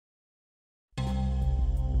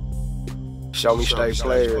Show Me Stay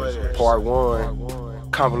Playaz, Part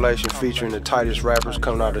 1. Compilation featuring the tightest rappers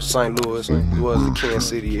coming out of St. Louis, as well as the Kansas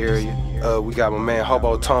City area. We got my man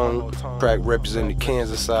Hobo Tone, track representing the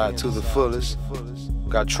Kansas side to the fullest.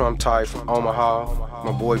 Got Trump Tight from Omaha,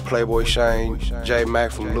 my boy Playboy Shane, J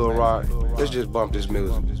Mac from Lil'C. Let's just bump this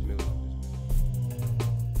music.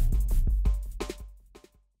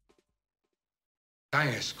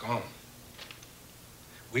 Dank is gone.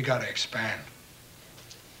 We gotta expand.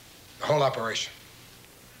 The whole operation.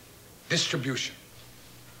 Distribution.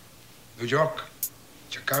 New York,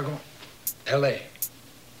 Chicago, LA.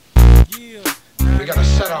 We gotta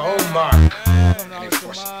set our own mark and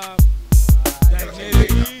enforce it. We gotta think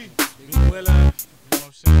big now.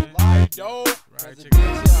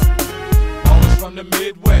 Ballers from the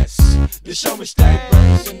Midwest. This show me stay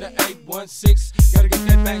brothers in the 816. Gotta get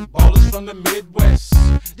that bank. Ballers from the Midwest.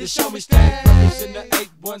 This show me stay brothers in the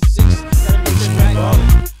 816. Gotta get that bank.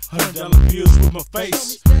 Ballin'. $100 bills with my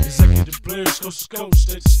face. Executive players, coast to coast,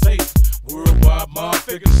 state to state. Worldwide mob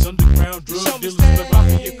figures, underground drug dealers, the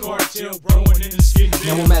mafia cartel, growing in the skin.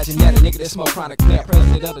 Now imagine that a nigga that smoke chronic, now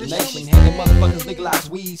president of the nation. Had them motherfuckers legalize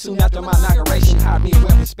weed soon after my inauguration. Hired me a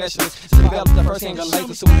weapons specialist to develop the first handgun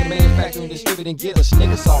laser so we can manufacture and distribute and get us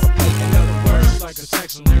niggas all the paper. In other words, like a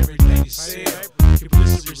tax on everything you sell. Keep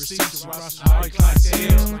listed receipts around all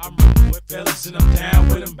clientele. I'm rolling with fellas and I'm down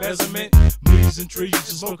with embezzlement. Millions and trees and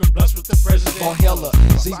smoking blunts with the president. On hella,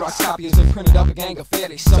 Xerox copies and printed up a gang of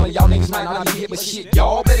fetish. Some of y'all niggas might not be hit, but shit,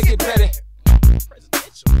 y'all better get ready.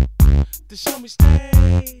 Presidential. To show me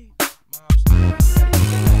stay.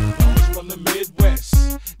 Ballers from the Midwest.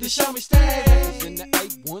 To show me stay. In the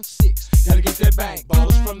 816. Gotta get that bank.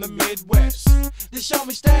 Ballers from the Midwest. To show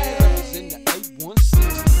me stay. In the 816.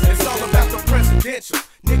 It's all about the presidential.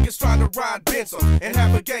 Niggas trying to ride Benzo and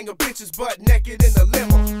have a gang of bitches butt naked in the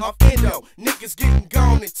limo. Off endo, niggas getting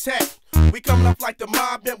gone and tapped. We coming up like the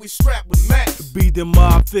mob, then we strapped with Max. Be them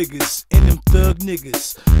mob figures and them thug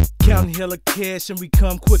niggas. Counting hella cash and we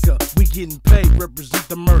come quicker. We getting paid, represent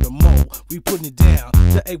the murder more. We putting it down,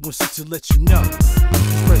 the 816 to let you know.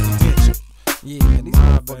 It's presidential. Yeah, these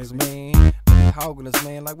motherfuckers, man, they hogging us,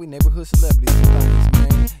 man, like we neighborhood celebrities and things,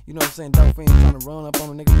 man. You know what I'm saying? Dope fiends trying to run up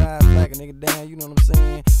on a nigga live, flag a nigga down, you know what I'm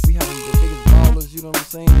saying? We having the biggest ballers, you know what I'm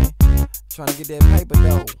saying? Trying to get that paper,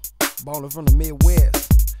 though. Balling from the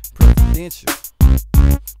Midwest, presidential.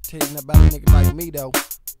 Tell you about a nigga like me, though.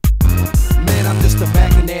 Man, I'm just a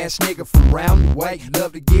backing ass nigga from round the way.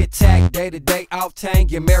 Love to get tagged day to day, off tang.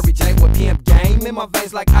 Get Mary J with pimp game in my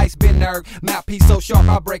veins like ice been nerve. Mouthpiece so sharp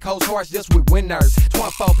I break hoes hearts just with winners.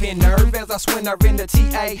 24 pin nerve as I swing nerve in the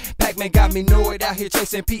TA. Pac-Man got me annoyed out here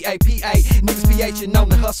chasing PAPA. Niggas PHing on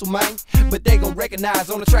the hustle, man, but they gon' recognize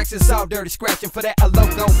on the tracks it's all dirty scratching. For that a low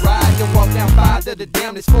gon' ride. Then walk down 5 to the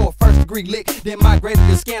damnedest for a first degree lick. Then migrated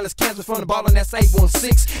to scandalous cancers from the ball and that's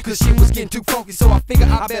 816. Cause shit was getting too funky, so I figure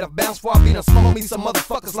I better bounce before I be done smoke me some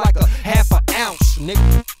motherfuckers like a half an ounce,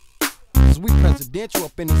 nigga. Cause we presidential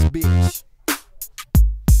up in this bitch.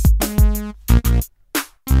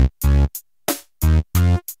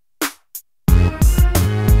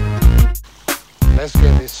 Let's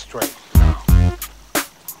get this straight now.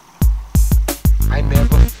 I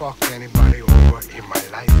never fucked anybody over in my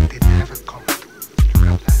life. Didn't have a comment. You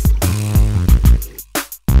got that?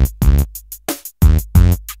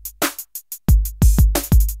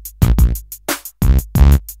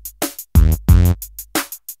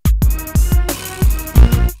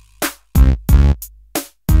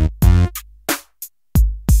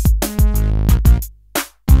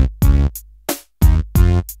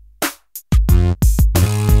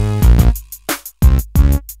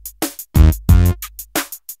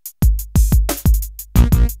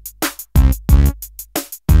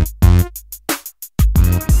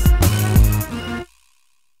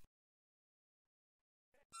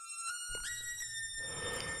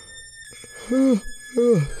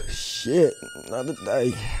 Shit, another day.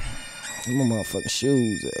 Where my motherfucking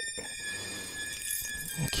shoes at?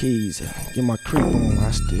 Keys. Get my creep on. I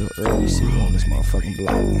still early see on this motherfucking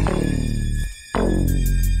block.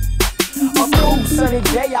 A cool sunny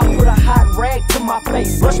day, I put a hot rag to my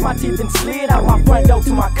face, brushed my teeth and slid out my front door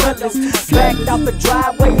to my cutlass. Backed out the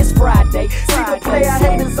driveway, it's Friday. See the player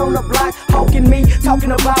haters on the block, hawking me,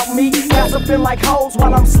 talking about me, gossiping like hoes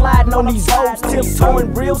while I'm sliding on these hoes,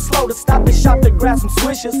 tiptoeing real slow to stop and shop to grab some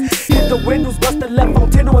swishes. Hit the windows, bust the left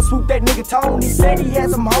on Tinder and swoop that nigga tone. He said he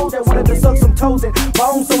had some hoes that wanted to suck some toes and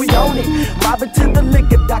bones, so we own it. Mobbing to the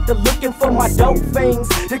liquor doctor, looking for my dope things.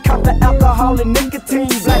 To cop the alcohol and nicotine,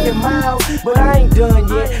 black and mild, but I ain't done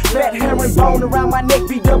yet. Fat herringbone around my neck,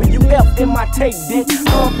 BWF in my tape dick.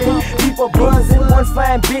 Pumping, people buzzing, one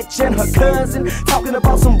fine bitch and her cousin. Talking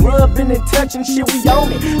about some rubbing and touching shit, we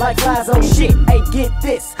own it. Like flies on shit, hey, get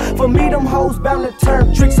this. For me, them hoes bound to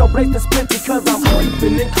turn tricks, so blaze the split because I'm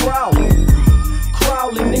creeping and crawling.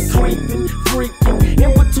 Crawling and creeping, freaking.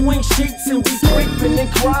 In between sheets and we creeping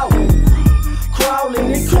and crawling.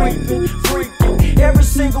 Crawling and creeping, freaking. Every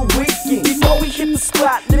single weekend. Before we hit the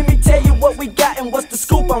spot, let me tell you what we got and what's the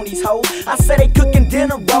scoop on these hoes. I say they cooking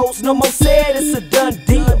dinner rolls, no more said, it's a done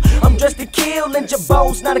deal. I'm dressed to kill in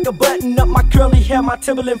jabos, not like a button up my curly hair, my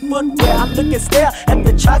Timberland footwear. I look and stare at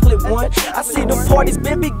the chocolate one. I see the party's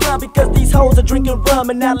been begun because these hoes are drinking rum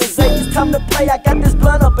and Alizé. It's time to play, I got this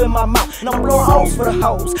blunt up in my mouth and I'm blowing hoes for the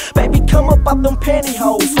hoes. Baby, come up out them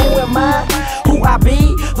pantyhose. Who am I? Who I be?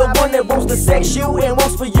 The one that wants to sex you and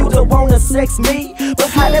wants for you to wanna sex me. But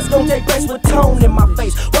how that's gonna take place with tone in my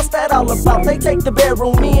face? What's that all about? They take the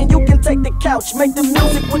bedroom in, you can take the couch. Make the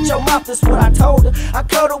music with your mouth, that's what I told her. I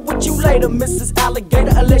cuddle with you later, Mrs.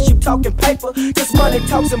 Alligator, unless you talking paper. Cause money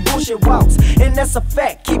talks and bullshit walks, and that's a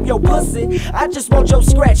fact. Keep your pussy, I just want your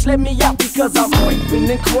scratch. Let me out because I'm creeping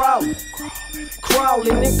and crawling.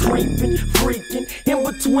 Crawling and creeping, freaking. In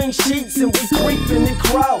between sheets and we creeping and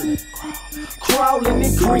crawling. Crawling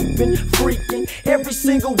and creeping, freaking. Every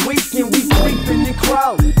single weekend we creeping and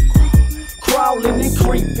crawling. Crawling and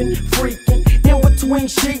creeping, freaking. In between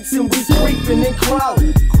sheets and we creeping and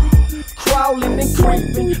crawling. Crawling and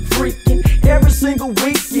creeping, freaking. Every single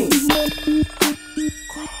weekend.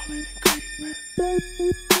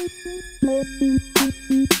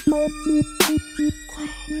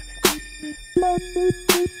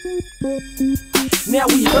 Now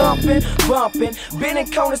we humping, bumping, bending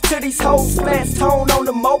corners to these hoes. Fast tone on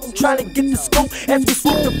the mobile, trying to get the scoop as we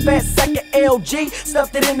swoop the fast sack of LG.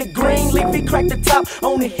 Stuffed it in the green leafy, crack the top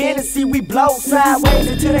on the Hennessy. We blow sideways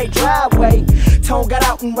into they driveway. Tone got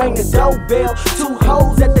out and rang the doorbell. Two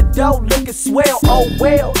hoes at the door looking swell, oh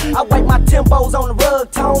well. I wipe my tempos on the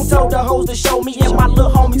rug. Tone told the hoes to show me and my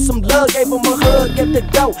little homie some love. Gave them a hug at the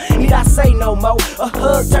door. Need I say no more? A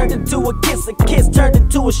hug turned into a kiss turned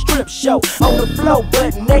into a strip show. On the floor,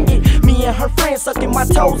 butt naked. Me and her friends sucking my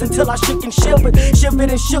toes until I shook and shivered. Shivered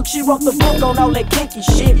and shook, she wrote the book on all that kinky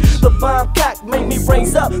shit. The bomb cock made me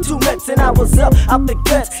raise up 2 nuts and I was up out the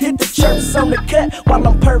guts. Hit the church on the cut while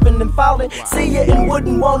I'm perving and falling. See ya and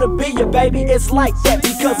wouldn't wanna be ya, baby. It's like that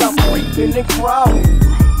because I'm creeping and crawling.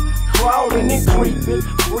 Crawling and creeping,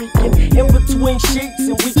 freaking. In between sheets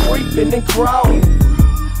and we creeping and crawling.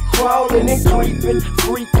 Crawling and creeping,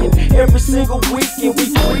 freaking. Every single weekend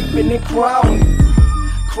we creeping and crawling.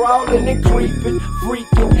 Crawling and creeping,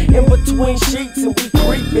 freaking. In between sheets and we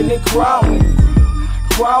creeping and crawling.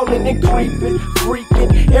 Crawling and creeping,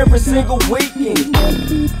 freaking. Every single weekend.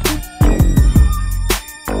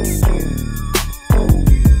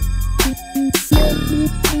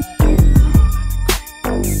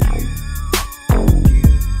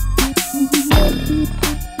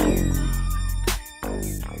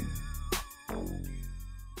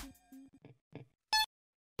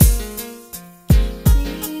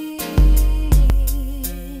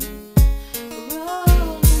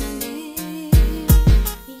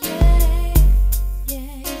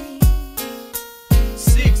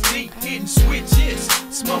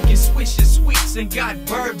 And got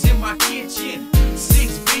verbs in my kitchen.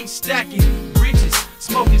 6 feet stacking bridges,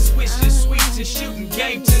 smoking switches, sweets and shooting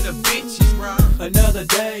game to the bitches, bro. Another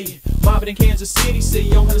day, mobbing in Kansas City. See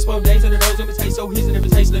you on 104 days under those invitations. So here's an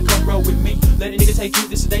invitation to come roll with me. Let a nigga take you,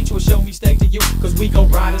 this ain't to a show me steak to you. Cause we gon'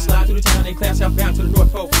 ride and slide through the town and clap southbound to the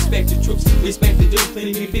North Pole. Respected troops, we expect to do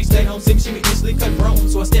plenty of big stay home. See me instantly cut grown.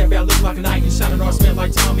 So I step out looking like a knight and shining all smell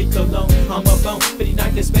like Tommy Cologne. I'm up on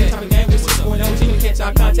 59th this man, time of game with 6.0. Team catch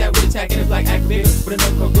eye contact with attack and it's like activator. But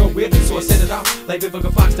another could grow with it, so I set it off. Like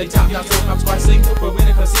Vivica Fox, they top y'all, so I'm twice single. But when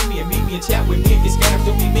they come see me and meet me and chat with me and get scattered,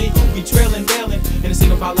 don't be me. We trailin', bailing, in a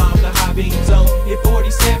single file line with a high beam zone. Hit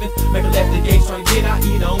 47th, make a left the gate, trying to get our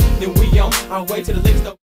eat on. Then we on our way to the liquor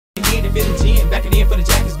store. In and fit the gin, backing in for the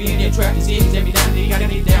jackets, being there, trap is in. Cause every now and then, got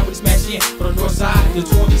it down with a smash in. For the north side, the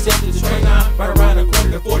 27th, the train line, right around the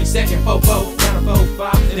corner, the 42nd, 4-4, down to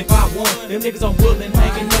 4-5, and then 5-1. Them niggas on Woodland,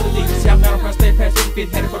 hanging another league. South Mountain, Cross State, past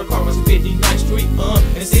 55th, headed for the car, rushing 59th Street,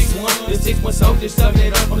 and 6-1. The 6-1 soldiers, sucking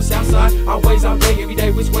it up on the south side. Always all day, every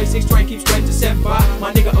day, which way 6 train keeps straight to 7-5.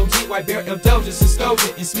 My nigga OG, White Bear, L Doja, Ciscoja,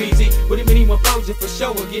 and Smeezy. With him anyone Foja for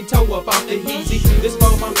sure, we're getting toe up off the Heezy. This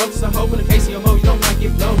phone, my love is a hope in the KCMO, you don't like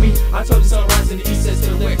it, blow me. I told you sunrise in the east, says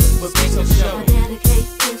to the west, but please don't show. I dedicate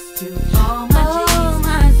this to all my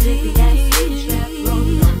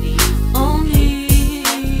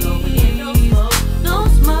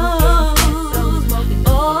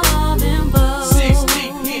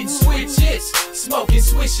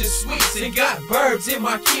in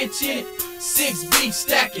my kitchen. 6 beef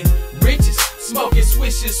stacking riches, smoking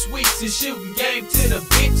swishes, sweets, and shooting game to the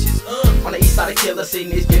bitches. On the east side of Killer City,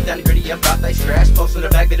 niggas get down the gritty, about they scratch. Post in the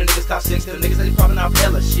back, the niggas call 6 to the niggas that they crawling out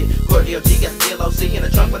Vell shit. Cordial G got the Lil'C in the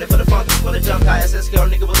trunk, but it for the funk, for the junk. ISS girl,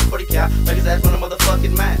 nigga with a 40 cal, make his ass run a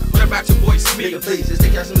motherfucking mile. What about your boy Smith? Nigga, please, just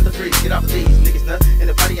take out some of the freeze, get off of these niggas nuts. In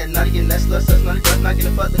the party, got nutty, getting that slut, such nutty, not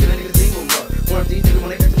getting fucked, look at the niggas dingle mug. Warm these niggas when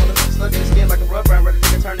they catch the motherfuckers stuck in the skin like a rubber, I'm ready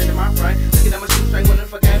to turn into my frame. Look at that much shoe string, when the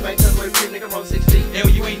fuck gang bang, cause way free, nigga, roll 16. Hell,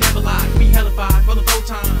 you ain't never lied. We hellified for the 4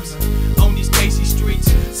 times on these Casey streets.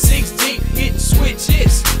 6 deep, hitting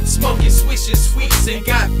switches, smoking swishes, sweets, and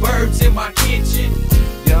got birds in my kitchen.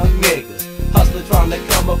 Young niggas, hustler trying to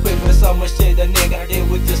come up quick with so much shit. A nigga I did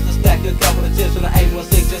with just a stack, a couple of tips from the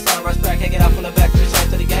 816, just on rush back, hanging out from the back, three shots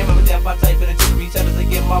to the game. I'm a damn by tape and a two retailers to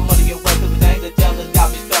get my money away. Cause the things that tell us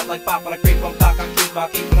got me strapped like pop when I creep on cock. I keep by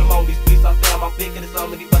keeping them on these beats. I stand my pick and it's so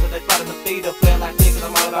many brothers they try to feed up. Playing like niggas,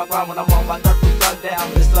 I'm all about rhyme when I'm on my dirt from sundown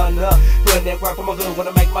to the sun up. Putting that work from my hood when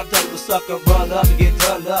I make my day with sucker run up and get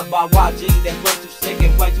done up by YG. That's way too sick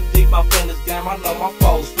and way too deep. I feel this game. I know my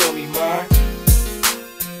foes feel me, man.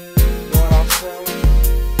 You know what I'm saying?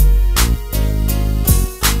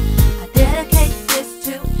 I dedicate this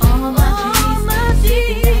to all my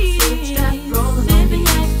G's. Sipping that switch, rolling on the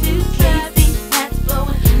east. Casey hats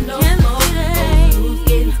blowing, no smoke. Who's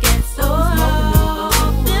getting scared, so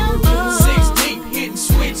smoking. 6 deep, hitting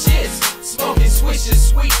switches, smoking swishes,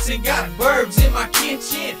 sweets, and got birds in my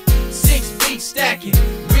kitchen. 6 beef stacking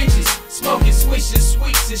riches, smoking swishes,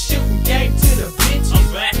 sweets, and shooting game to the bitches.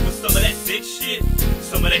 I'm back with some of that sick shit,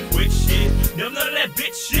 some of that quick shit. None of that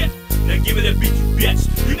bitch shit. Now give me that beat, you bitch.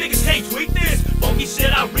 You niggas can't tweak this. Funky shit,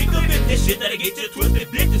 I recommit this shit that'll get you twisted,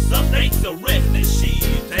 bitch. And some things arrest this shit.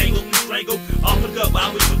 Tangled and strangled, off the cup,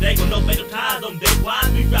 I wish for dangle. No fatal ties, I'm dead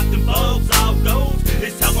wise. We wrap them bugs, all gold.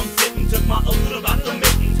 This how I'm sitting, took my oath about the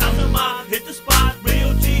making. Time to mine, hit the spot,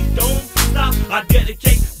 real G, don't stop. I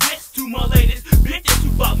dedicate this to my ladies, bitches who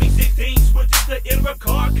bought me 16 switches to enter a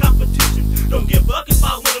car competition. Don't give a fuck if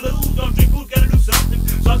I wanna lose, don't drink, who's gotta do something.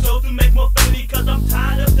 So I chose to make more family, cause I'm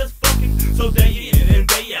tired of just fucking. So day in and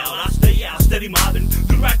day out, I stay out, steady mobbing. Do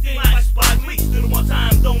the right thing like Spike Lee, still one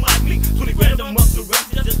time, don't like me. 20 grand a month to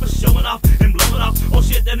rest, just for showing off and blowing off. Oh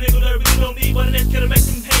shit, that nigga that really don't need, but the next kid make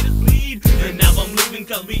some haters bleed. And now I'm leaving,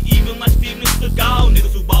 cause we even like Steven Seagal.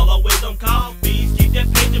 Niggas who ball always on call. Please keep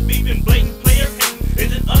that page of beefing, blatant player hating.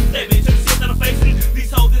 Is it unstable? It's just shit that I'm facing.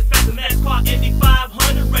 These hoes is fast and NASCAR, Indy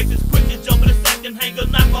 500 races. Quick to jump in a sack and hang a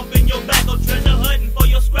knife off in your back. Or treasure hunting for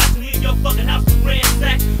your scratch and in your fucking house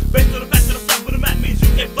ransack. Based on the fact that I'm shot with a map means you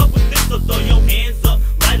can't fuck with this. So throw your hands up,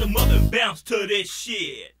 light them up and bounce to this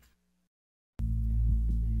shit.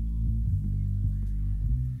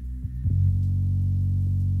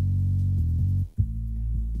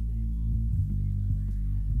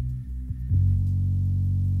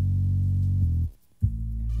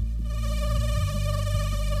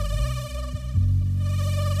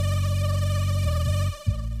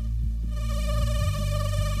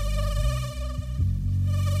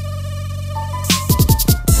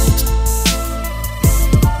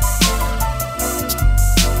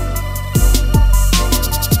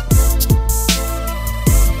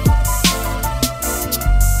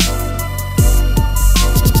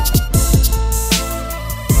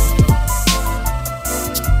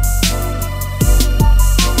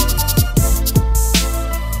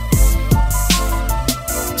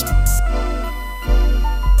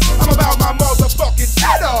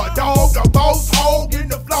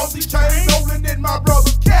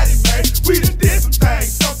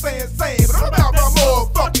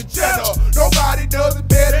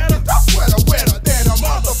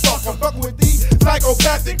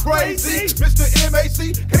 Crazy, Mr.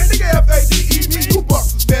 M.A.C. Can a nigga F.A.D.E. me? You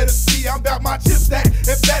bucks better see. I'm about my chip stack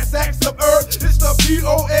and fat sacks of herb. It's the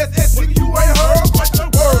B.O.S.S. nigga, you ain't heard. What's the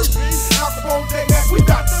word, B? Capone, Dank, we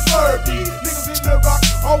got the third D. Niggas in the rock,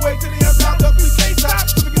 all the way to the end, out up, we can't stop.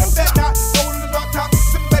 So we get a fat knot, rolling in the rock top,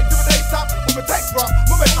 sipping back to the day top. When the tanks drop,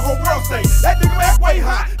 we'll make the whole world say that nigga act way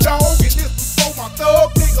hot. Dog, and this was for my thug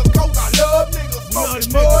niggas, cause I love niggas. Smoking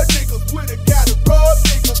mud niggas, with a gotta rub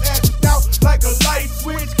niggas, ashes out like a light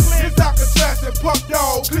switch. It's Alcatraz and Puff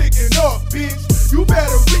Dog clicking up, bitch. You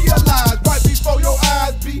better realize right before your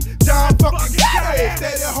eyes be John fucking Gay.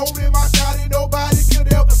 Steady holding my shot and nobody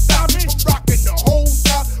could ever stop me from rocking the whole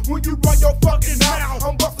South. When you run your fucking mouth,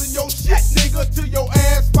 I'm busting your shit, nigga, till your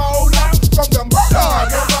ass fall out from the murder.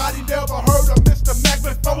 Nobody never heard of Mr. Mac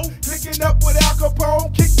before. Clicking up with Al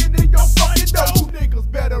Capone, kicking in your fucking door. You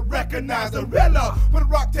niggas better recognize the Rilla. Put a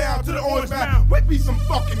rock down to the orange man, with me some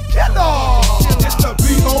fucking killer. It's the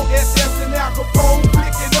B.O.S.S. and Al Capone,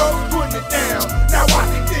 clicking up, putting it down. Now I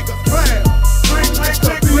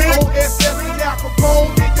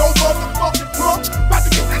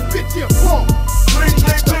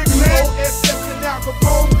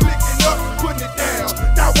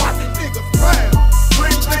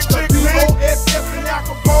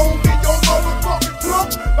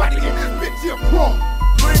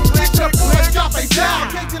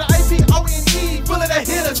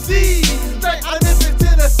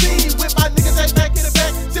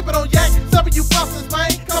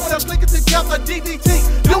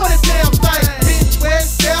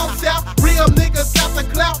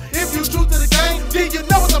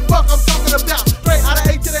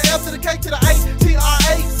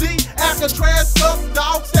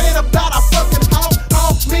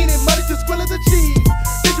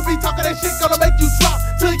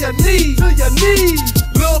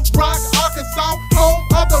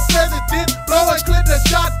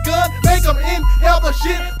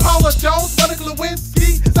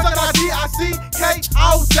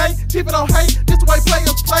keep it on hate, this the way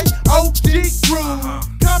players play. OG groove,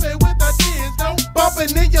 coming with the dance, though. Bumping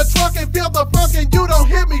in your trunk and feel the funk and you don't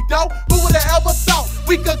hear me, though. Who would've ever thought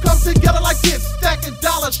we could come together like this? Stacking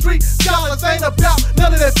Dollar Street dollars ain't about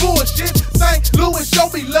none of that bullshit. St. Louis, show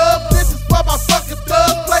me love, this is for my fucking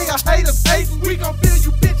thugs. Player haters hating, we gon' fill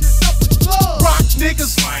you bitches up with love. Rock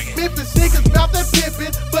niggas, Memphis niggas bout that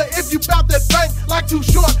pimpin', but if you bout that bank like Too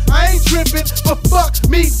Short, I ain't trippin'. But fuck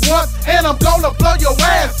me once and I'm gonna blow your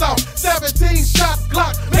ass off. 17 shot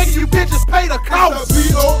Glock, making you bitches pay the cost. It's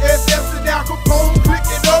the B.O.S.S. and now Capone,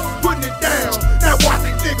 clicking up, putting it down. Now watch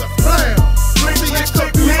these niggas clown. It's the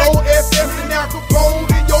B.O.S.S. and now Capone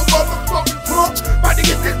in your motherfucking trunk, about to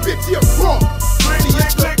get this bitch here crunk.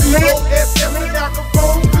 It's the B.O.S.S. and now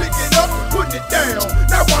Capone, clicking up, putting it down.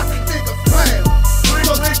 Now watch these niggas clown.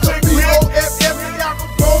 It's the B.O.S.S. and now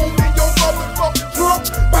Capone in your motherfucking trunk,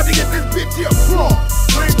 about to get this bitch here crunk.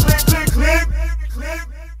 Click, click, click, click, click.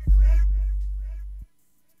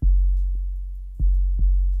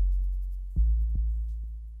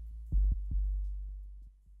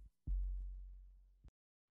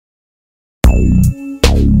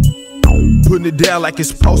 Putting it down like it's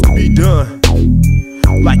supposed to be done,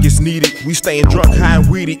 like it's needed. We staying drunk, high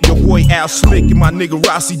and weeded. Your boy Al Slick and my nigga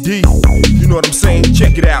Rossi D. You know what I'm saying?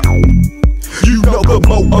 Check it out. You know the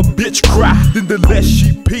more a bitch cry, then the less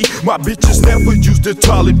she pee. My bitches never use the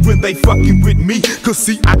toilet when they fucking with me. Cause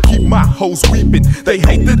see, I keep my hoes weeping. They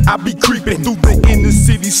hate that I be creeping through the inner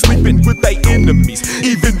city, sleeping with they enemies,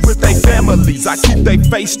 even with they families. I keep they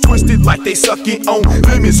face twisted like they sucking on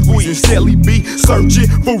lemon squeeze. And Shelly be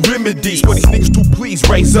searching for remedies for these niggas to please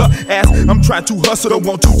raise up ass. I'm trying to hustle, don't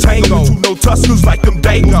want to tango. To no tussles like them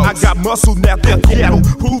dagos. I got muscle now, they're cattle,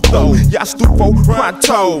 puto, Yastupo,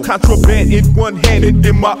 Pronto. Contraband in one hand and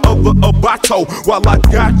in my other a bato. While I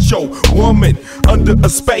got your woman under a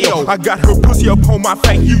spell. I got her pussy up on my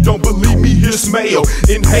face. You don't believe me? Here's smell.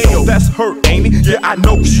 Inhale, that's her, ain't it? Yeah, I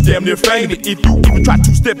know, cause you damn near fainted. If you even try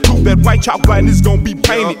to step through that white chalk line, it's gonna be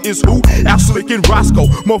painted. It's who? Al Slick and Roscoe.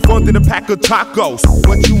 More fun than a pack of tacos.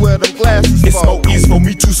 What you wear them glasses it's for? so easy for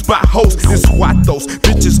me to spot hoes and swat those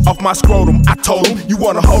bitches off my scrotum. I told them, you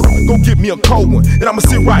wanna hold them? Go get me a cold one, and I'ma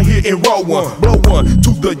sit right here and roll one. Blow one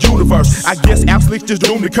to the universe. I guess Al Slick just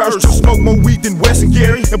doomed the curse. Smoke more weed than Wes and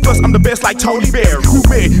Gary, and plus I'm the best like Tony Berry. Who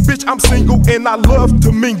married? Bitch, I'm single and I love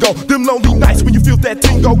to mingle. Them lonely nights when you feel that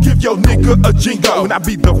tingle, give your nigga a jingo. And I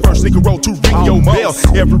be the first nigga roll to ring your bell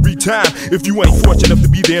every time. If you ain't fortunate enough to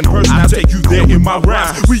be there in person, I'll take you there in my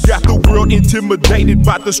rhymes. We got the world intimidated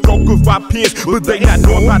by the stroke of our pens, but they not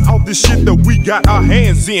know about all this shit that we got our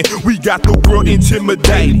hands in. We got the world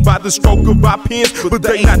intimidated by the stroke of our pens, but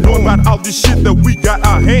they not know about all this shit that we got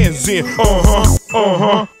our hands in.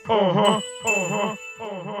 Uh-huh.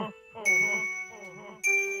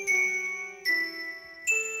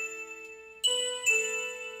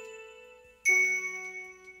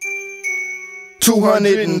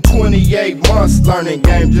 228 months learning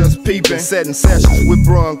game, just peeping. Setting sessions with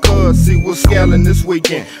bro and cuz, see what's scaling this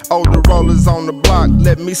weekend. Older rollers on the block,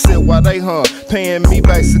 let me sit while they hunt. Paying me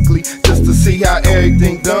basically just to see how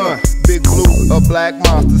everything done. Big blue, a black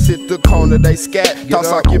monsters hit the corner, they scat.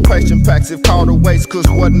 Toss occupation packs if called a waste, cause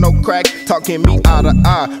wasn't no crack. Talking me eye to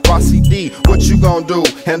eye, Rossi D, what you gon' do?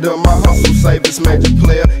 Handle my hustle, save this major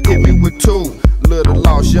player, hit me with two. Little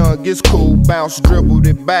lost, young gets cool, bounce, dribbled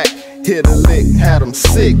it back. Hit a lick, had them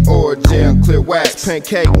sick, or jam, clear wax,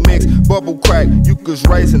 pancake mix, bubble crack, you was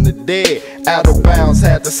raising the dead. Out of bounds,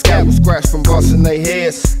 had the scalp scratch from busting they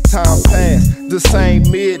heads. Time passed, the same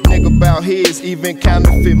mid nigga bout his, even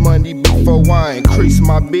counterfeit money before I increase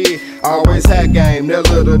my bid. Always had game, that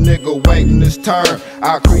little nigga waiting his turn.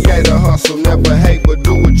 I create a hustle, never hate, but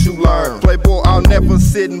do what you learn. Playboy, I'll never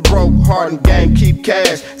sit and broke, hard and game, keep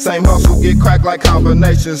cash. Same hustle, get cracked like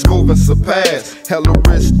combinations, moving surpass. Hella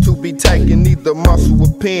risk to be taking, either muscle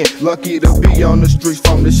or pen. Lucky to be on the streets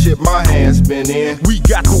from the shit my hands been in. We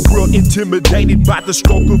got the world intimidated by the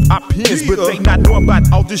stroke of our pens, but they not know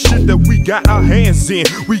about all the shit that we got our hands in.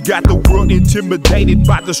 We got the world intimidated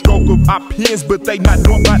by the stroke of our pens, but they not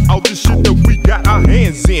know about all the shit that we got our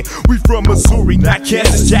hands in. We from Missouri, not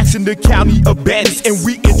Kansas, Jackson, the county of bandits, and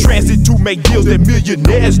we in transit to make deals that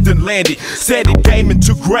millionaires done landed. Set it game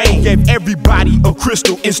into grain, gave everybody body of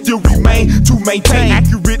crystal and still remain to maintain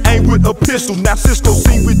accurate aim with a pistol. Now Cisco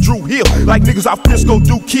seen with Drew Hill, like niggas off Pisco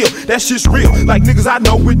do kill. That shit's real, like niggas I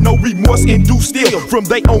know with no remorse and do steal from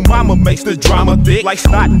they own mama. Makes the drama thick like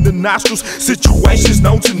snot in the nostrils. Situations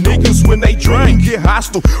known to niggas when they drink get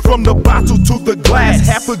hostile. From the bottle to the glass,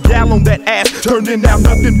 half a gallon that ass turning out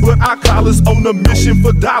nothing but our collars on a mission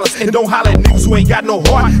for dollars. And don't holler at niggas who ain't got no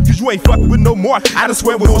heart, cause you ain't fucking with no more. I done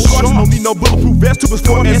swear with no shorts, don't need no bulletproof vest to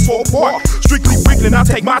perform S4 part. Strictly wiggling, I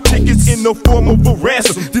take my tickets in the form of a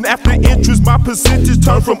ransom. Then after interest, my percentage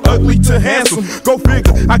turn from ugly to handsome. Go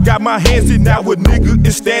figure, I got my hands in now a nigga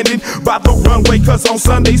is standing by the runway, cause on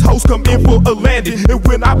Sundays hoes come in for a landing. And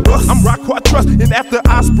when I bust, I'm rock hard trust. And after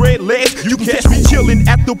I spread legs, you catch me chillin'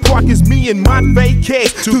 at the park. It's me and my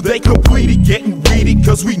vacay till they completed getting weedy,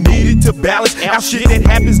 cause we needed to balance our shit that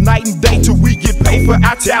happens night and day till we get paid for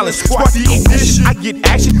our talent. Spark the ignition, I get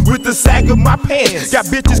action with the sag of my pants. Got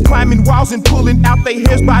bitches climbing walls and pulling out their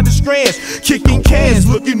hairs by the strands, kicking cans,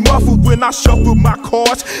 looking muffled when I shuffle my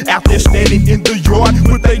cards. Out there standing in the yard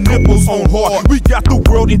with their nipples on hard. We got the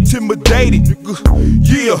world intimidated.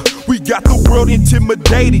 Yeah, we got the world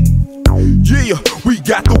intimidated. Yeah, we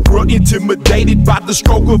got the world intimidated by the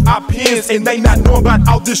stroke of our pens, and they not know about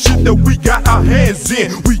all this shit that we got our hands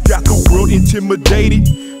in. We got the world intimidated.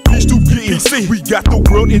 PC, we got the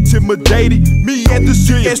world intimidated. Me and the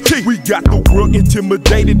C.S.T, we got the world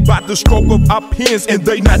intimidated by the stroke of our pens, and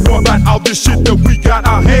they not know about all this shit that we got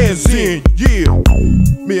our hands in. Yeah,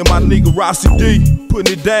 me and my nigga Rossi D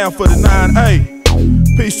putting it down for the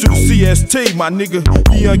 9A. Peace to the C.S.T, my nigga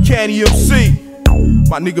the Uncanny MC,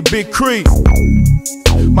 my nigga Big Creek,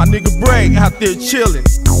 my nigga Break out there chillin'.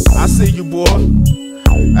 I see you, boy.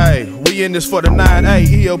 Hey, we in this for the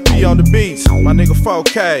 9A, ELP on the beats. My nigga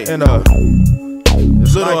 4K and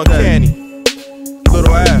it's Little like Uncanny,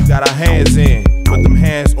 Little F, got our hands in, but them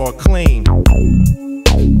hands are clean.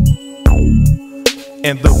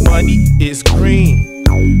 And the money is green,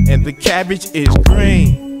 and the cabbage is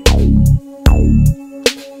green.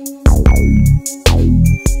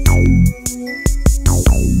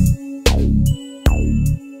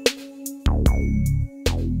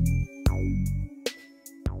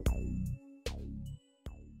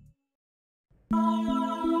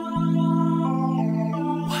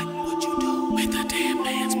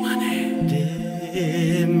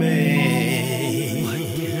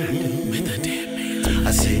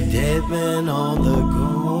 Dead man on the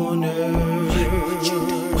corner. What you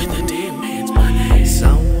do with the dead man's money?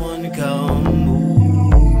 Someone come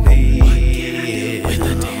move me. With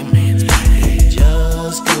the dead man's money.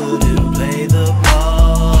 Just couldn't play the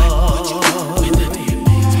part. What you do with the dead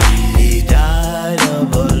man's money? He died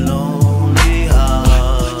of a lonely heart.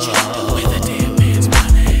 What you do with the dead man's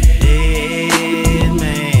money? Dead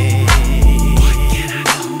man. What can I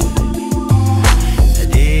do? A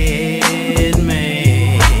dead man.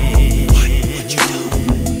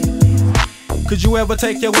 Could you ever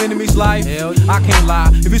take your enemy's life? Hell yeah. I can't lie.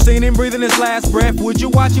 If you seen him breathing his last breath, would you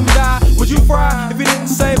watch him die? Would you fry if you didn't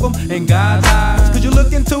save him in God's eyes? Could you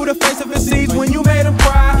look into the face of his seeds when you made him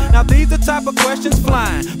cry? Now these the type of questions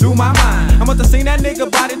flying through my mind. I must have seen that nigga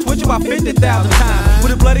body twitch about 50,000 times.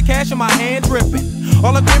 With a bloody cash in my hand dripping.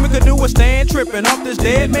 All a criminal could do was stand tripping off this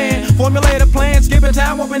dead man. Formulate a plan, skipping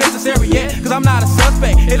time wasn't necessary yet. Cause I'm not a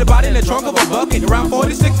suspect. Hit a body in the trunk of a bucket. Around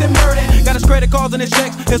 46 and murdered. Got his credit cards and his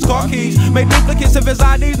checks, his car keys. Made duplicates of his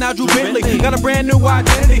IDs, now Drew Bentley. Got a brand new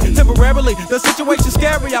identity, temporarily. The situation's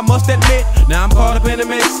scary, I must admit. Now I'm caught up in the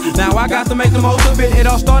mix. Now I got to make the most of it. It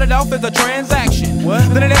all started off as a transaction.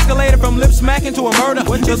 Then it escalated from lip smacking to a murder.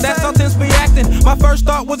 Cause that's how tense be acting. My first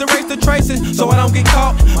thought was erase the traces so I don't get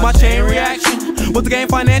caught. My chain reaction was to gain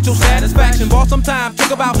financial satisfaction. Bought some time,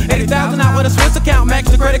 took about 80,000 out with a Swiss account. Max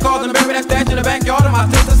the credit cards and bury that stash in the backyard of my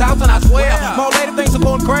sister's house. And I swear, more later things are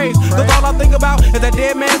going crazy. Cause all I think about is that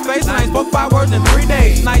dead man's face. And I ain't spoke 5 words in 3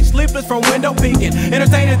 days. Night sleepless from window peeking.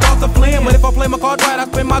 Entertaining thoughts of fleeing. But if I play my cards right, I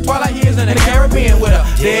spend my twilight years in the Caribbean with a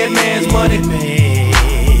dead man's money.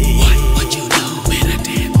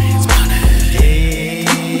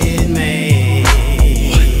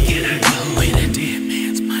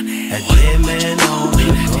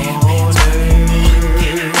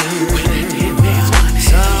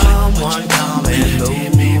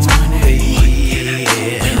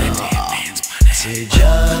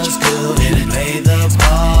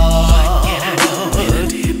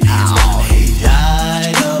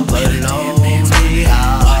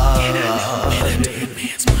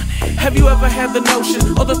 had the notion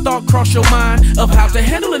or the thought cross your mind of how to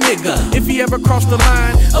handle a nigga if he ever crossed the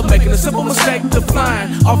line of making a simple mistake to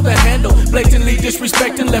flying off the handle, blatantly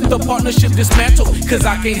disrespecting, left the partnership dismantled. Cause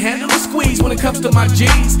I can't handle a squeeze when it comes to my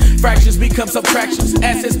G's. Fractions become subtractions,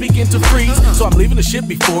 assets begin to freeze. So I'm leaving the ship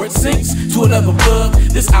before it sinks to another plug.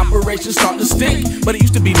 This operation's starting to stink, but it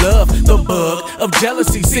used to be love. The bug of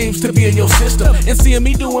jealousy seems to be in your system, and seeing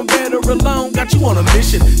me doing better alone got you on a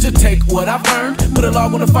mission to take what I've earned, put a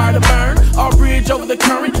log on the fire to burn, or bridge over the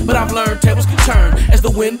current. But I've learned tables can turn as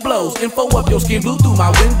the wind blows. Info up your skin blue through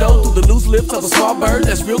my window, through the loose lips of a small bird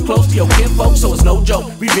that's real close to your kinfolk. So it's no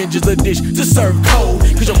joke, revenge is a dish to serve cold,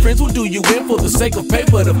 cause your friends will do you in for the sake of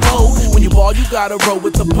paper to fold. When you ball, you gotta roll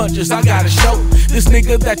with the punches. I gotta show this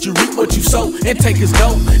nigga that you reap what you sow and take his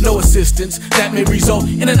dough. No assistance that may result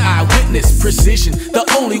in an eyewitness precision, the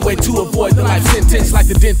only way to avoid the life sentence. Like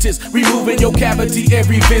the dentist removing your cavity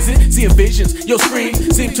every visit, seeing visions, your scream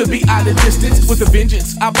seem to be out of distance. With a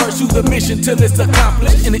vengeance, I pursue the mission till it's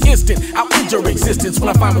accomplished. In an instant, I'll enter existence when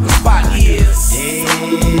I find where the spot is.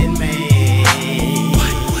 Dead man,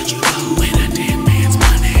 what would you do with a dead man's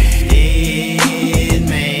money? Dead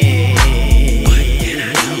man, what can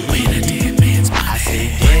I do with a dead man's money? I say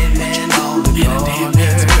dead man on the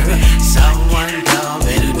corner, someone come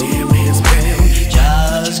with a dead man's money.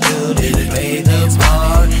 Just couldn't pay the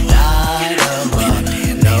bar, died of a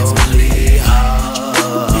lonely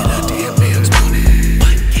heart. With a dead man's money,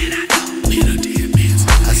 what can I do with a dead man's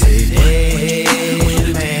money? I say dead man, with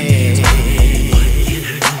a dead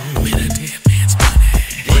man's money.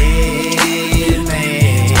 Dead man,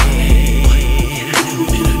 with a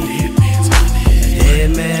dead man's money. Dead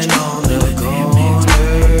man on the corner,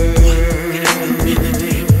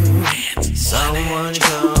 someone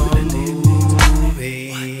come move it.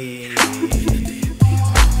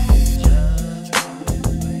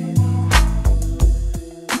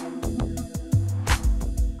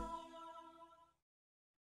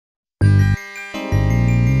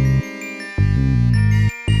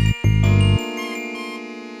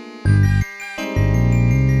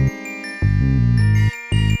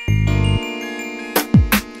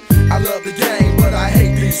 I love the game, but I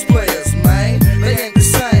hate these players, man. They ain't the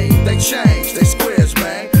same, they change, they squares,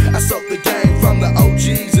 man. I soak the game from the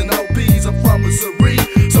OGs and OPs. I'm from Missouri,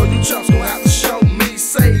 so you chumps gon' have to show me.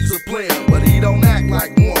 Say he's a player, but he don't act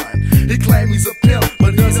like one. He claim he's a pimp,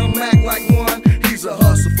 but does he act like one? He's a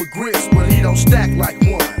hustler for grits, but he don't stack like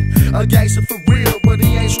one. A gangster for real, but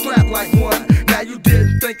he ain't strapped like one. Now you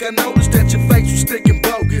didn't think I noticed that your face was sticking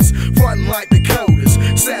bogus, frontin' like the coldest,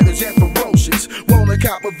 savage and ferocious. Wanna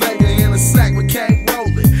cop a Vega in a sack but can't roll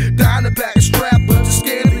it. Dying to pack a strap, but you're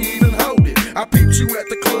scared to even hold it. I peeped you at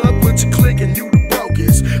the club, but you clickin', you the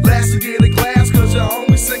brokest. Last to get a glass, cause you're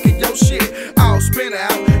only sick of your shit. All spin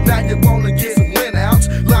out, now you wanna get some win outs.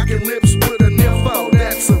 Locking lips with an info,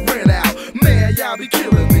 that's a rent out. Man, y'all be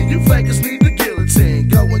killing me, you fakers need the guillotine.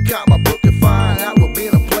 Go and cop my book and find out what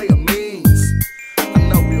being a player means. I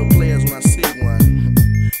know real players when I see one.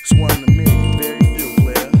 It's one in a million, very few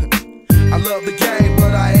player. I love the game,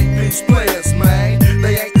 but I hate these players, man.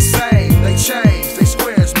 They ain't the same, they change, they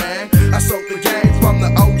squares, man. I soak the game from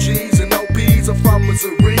the OGs and OPs. I'm from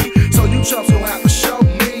Missouri, so you chumps gon' have to show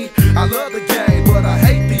me. I love the game, but I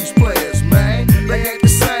hate these players, man. They ain't the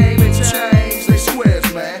same, they change, they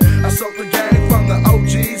squares, man. I soak the game from the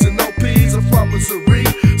OGs and OPs. I'm from Missouri,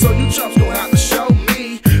 so you chumps gon' have to show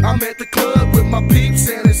me. I'm at the club with my peeps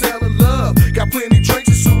and it's hella love. Got plenty drinks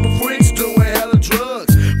and super freaks doing hella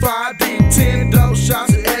drugs. 5 deep, 10 dope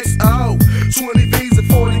shots of XO, 20 V's and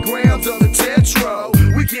 40 grams of the Tetro.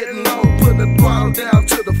 We getting low, putting the throttle down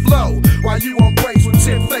to the flow, while you on breaks with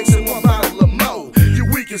 10 fakes and 1 bottle of Mo. You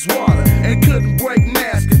weak as water and couldn't break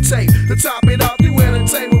mask and tape. To top it off, you at a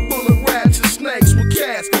table full of rats and snakes with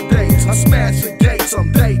casket dates. I smash the gates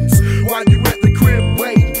on Dayton's while you at the crib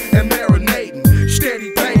waiting and marinating.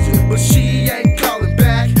 Steady paging, but she ain't calling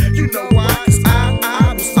back. You know why? Cause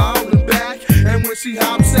I was all in back. And when she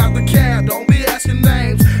hops out the cab, don't be asking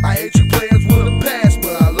names. I hate you players with a pass,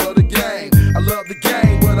 but I love the game. I love the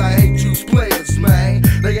game, but I hate you players, man.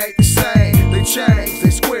 They ain't the same, they change, they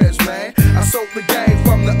squares, man. I soak the game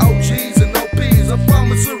from the OGs and OPs. I'm from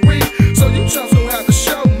Missouri, so you chumps don't have to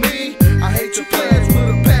show me. I hate you players with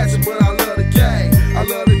a passion, but I love the game. I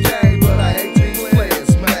love the game, but I hate these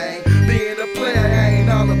players, man. Being a player ain't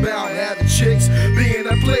all about having chicks. Being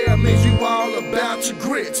a player means you all about your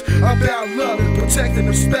grits, about loving, protecting,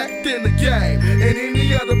 respecting the game. And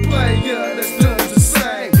any other player that's done the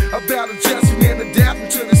same, about adjusting and adapting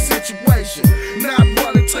to the situation. Not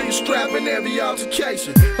running till you're strapping every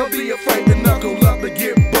altercation. Don't be afraid to knuckle up and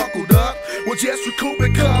get buckled up. Well, just recoup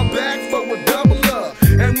and come back for a double up.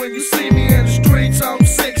 And when you see me in the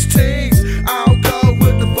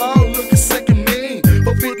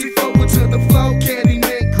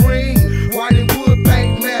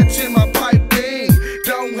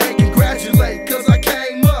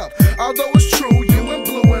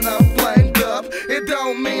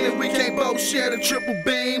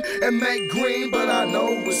make green, but I know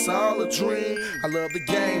it's all a dream. I love the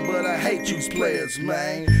game, but I hate you players,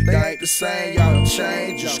 man. They ain't the same, y'all done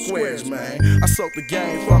changed your squares, man. I soak the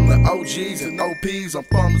game from the OGs and OPs, I'm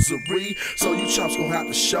from Missouri, so you chumps gon' have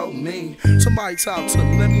to show me. Somebody talk to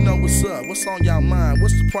me, let me know what's up. What's on y'all mind?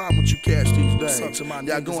 What's the problem with you cats these days?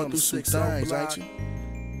 Y'all going through some things, ain't you?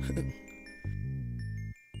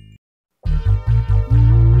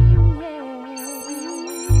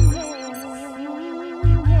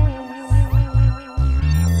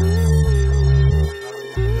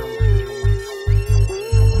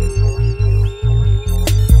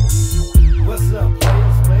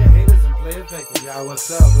 Y'all,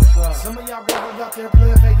 what's up? What's up? Some of y'all brothers out there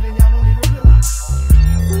player faking and y'all don't even realize.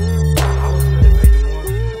 I was player faking once.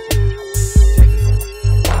 Check this out.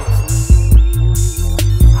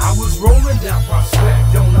 I was rolling down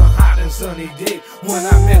Prospect on a hot and sunny day when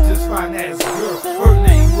I met this fine ass girl. Her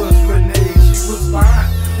name was Renee. She was fine,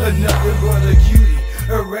 nothing but a cutie.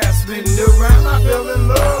 Her ass spinning around, I fell in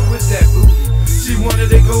love with that booty. She wanted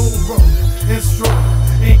to go rolling and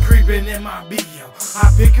strolling and creeping in my BM.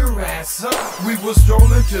 I pick her ass up, we was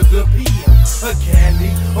strolling to the PM. A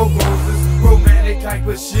candy, a roses, romantic type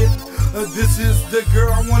of shit. This is the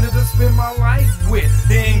girl I wanted to spend my life with.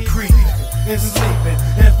 Then creeping and sleeping,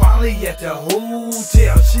 and finally at the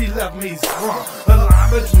hotel, she left me sprung, a line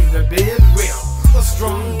between the bed rail. A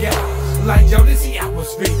strong gal, like Jodeci I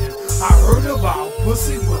was feeling. I heard about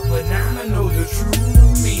pussy, but now I know the true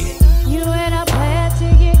meaning. You ain't a player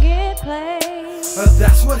till you get played.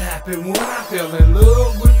 That's what happened when I fell in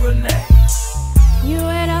love with Renee. You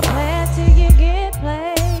ain't a player till you get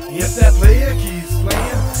played. If that player keeps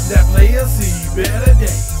playing, that player see better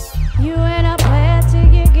days. You ain't a player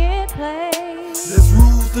till you get played. There's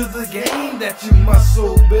rules to the game that you must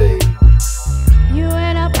obey. You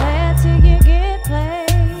ain't a player till you get played.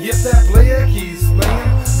 If that player keeps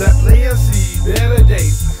playing, that player see better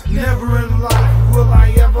days. Never in life will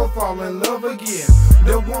I ever fall in love again.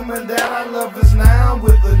 The woman that I love is now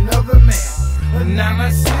with another man. And now I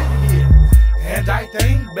sit here and I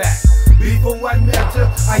think back. Before I met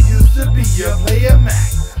her, I used to be a player Mac.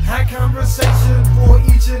 Had conversation for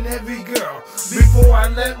each and every girl before I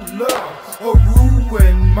let love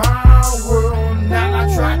ruin my world. Now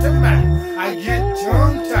I try to match, I get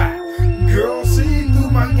tongue-tied. Girls see through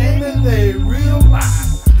my game and they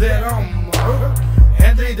realize that I'm hurt.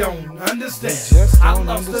 And they don't understand. I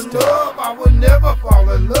lost the love, I would never fall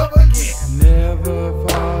in love again. Never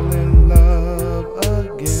fall in love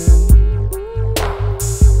again.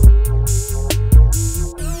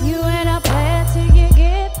 You ain't a player till you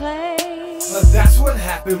get played. That's what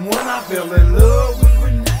happened when I fell in love with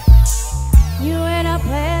Renee. You ain't a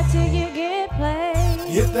player till you get played.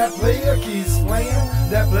 If that player keeps playing,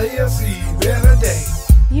 that player see better days.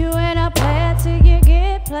 You ain't a player till you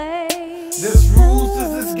get played. There's rules to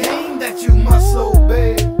this game that you must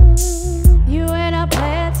obey. You ain't a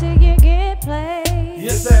player till you get played.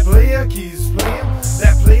 If that player keeps playing,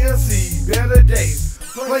 that player see better days.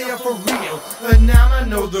 Player for real, and now I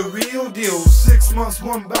know the real deal. 6 months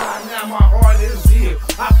went by, now my heart is healed.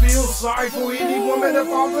 I feel sorry for any woman that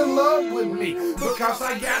falls in love with me, because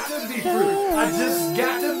I got to be free. I just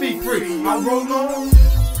got to be free. I roll on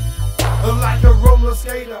like a roller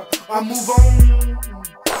skater. I move on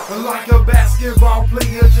like a basketball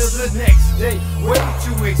player to the next day. Way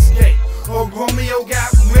to escape. Romeo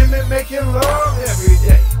got women making love every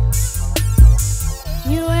day.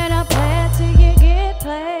 You ain't a player till you get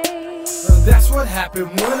played. That's what happened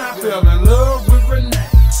when I fell in love with Renee.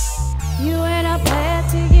 You ain't a player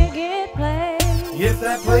till you get played. If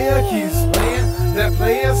that player keeps playing, that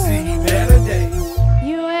player see better days.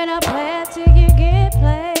 You ain't a player till you get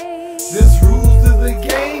played. There's rules to the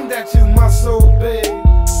game that you must obey.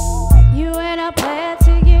 You ain't a player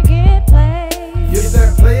till you get played. If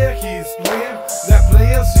that player keeps playing, that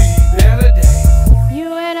player see better days.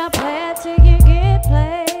 You ain't a player till you get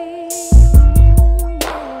played.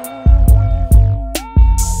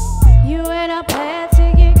 You ain't a player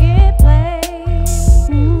till you get played.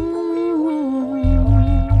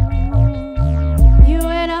 You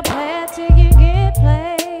ain't a player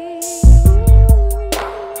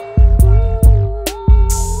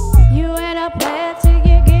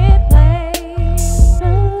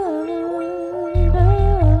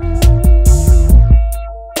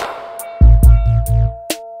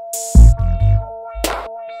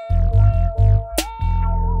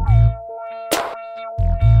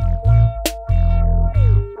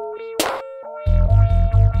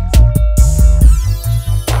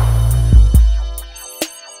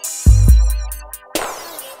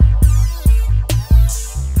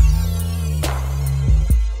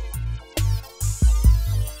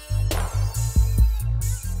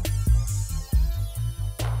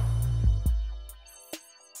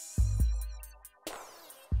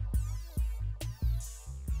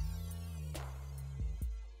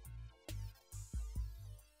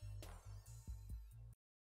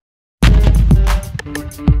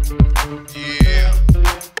Yeah.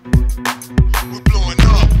 We're blowing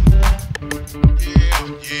up.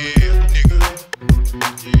 Yeah, nigga.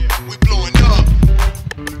 Yeah, we blowing up.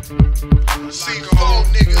 C.S.T,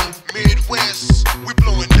 nigga, Midwest, we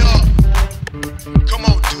blowing up. Come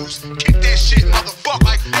on, Deuce, kick that shit,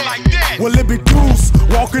 motherfucker, like that. Well, it be Deuce,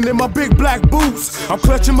 walking in my big black boots. I'm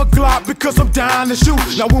clutching my Glock because I'm dying to shoot.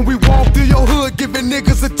 Now when we walk through your hood, giving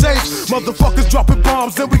niggas a taste. Motherfuckers dropping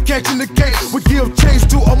bombs and we catching the case. We give chase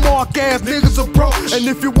to a mark ass niggas approach. And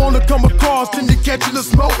if you wanna come across, then you catching the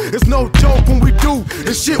smoke. It's no joke when we do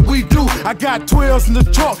the shit we do. I got 12s in the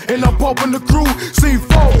trunk and I'm bumping the crew.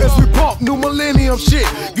 C4 as we pump new millennium shit.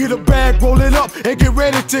 Get a bag, roll it up and get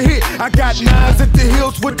ready to hit. I got 9s at the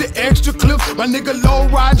hills with the extra clips. My nigga low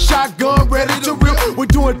riding shotgun, ready to rip. We're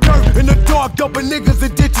doing dirt in the dark, dumping niggas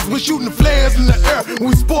in ditches. We're shooting flares in the air.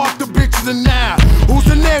 We spark the bitches and now. Who's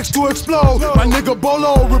the next to explode? My nigga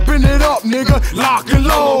Bolo ripping it up, nigga. Lock and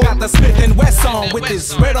load. Got the Smith and West on with this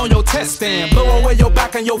spread on your test stand. Blow away your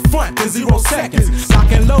back and your front in 0 seconds.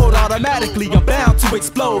 Lock and load automatically, I'm bound to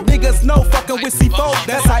explode. Niggas know fucking with C4,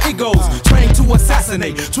 that's how it goes. Trained to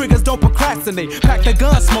assassinate, triggers don't procrastinate. Pack the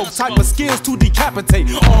gun smoke, type of skills to decapitate.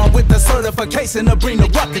 Armed with the certification to bring the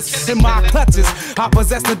ruckus. In my clutches, I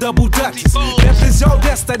possess the double dutches. Death is your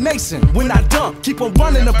destination when I dump. Keep on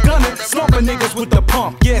running up gunning, slumping niggas with the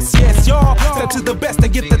pump. Yes, yes, y'all. Step to the best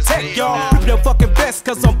and get the tech, y'all. Rip your fucking best,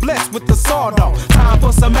 cause I'm blessed with the sawed off. Time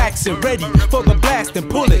for some action, ready for the blast and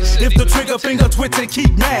pull it. If the trigger finger twitch and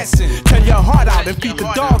keep mashing. Tear your heart out and feed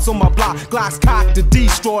the dogs on my block. Glocks cocked to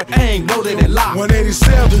destroy, aim loaded and locked.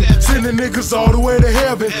 187, sending niggas all the way to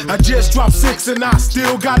heaven. I just dropped 6 and I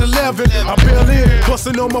still got 11. I bail in,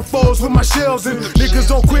 busting on my foes with my shells in. Niggas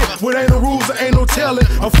don't quit, when ain't no rules, there ain't no telling.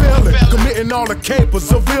 I'm failing, committing all the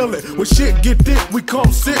capers, a villain. When shit get thick, we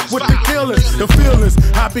come sick with the killings. The feelings,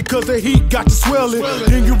 hot because the heat got you swelling.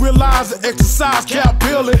 Then you realize the exercise cap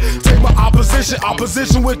peeling. Take my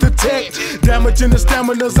opposition with the tech. Damaging the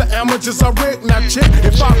stamina's of amateurs, I wreck. Now check,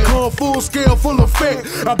 if I come full scale, full effect.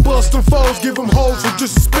 I bust them foes, give them hoes for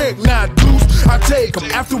disrespect. Now deuce, I take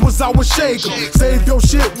them, afterwards I would shake them. Save your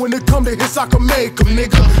shit when it come to hits, I can make them,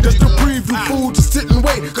 nigga. Just the preview, fool, just sit and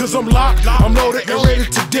wait. Cause I'm locked, I'm loaded and ready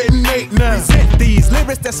to detonate now. Resent these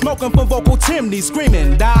lyrics that smoking from vocal chimneys.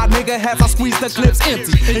 Screaming, die nigga, as I squeeze the clips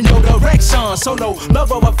empty. In your direction, show no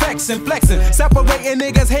love or affection. Flexing, separating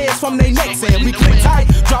niggas' heads from their necks. And we click tight,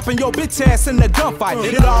 dropping your bitch ass in the gunfight.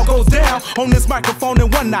 It all goes down on this microphone in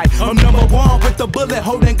one night. I'm #1 with the bullet,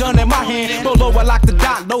 holding gun in my hand. Below I like the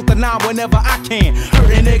dot, load the 9 whenever I can.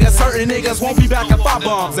 Hurting niggas won't be back at 5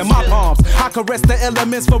 bombs in my palms. I caress the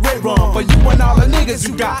elements for red rum. For you and all the niggas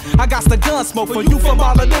you got, I got the gun smoke. For you from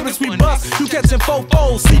all the lyrics we bust, you catching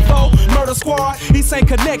 4-4, C4, murder squad. East ain't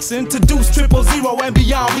connection to Deuce 000 and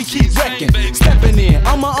beyond. We keep wrecking, stepping in.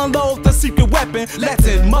 I'ma unload the secret weapon,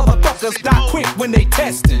 letting motherfuckers die quick when they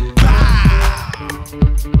testing.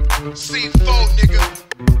 C4, nigga.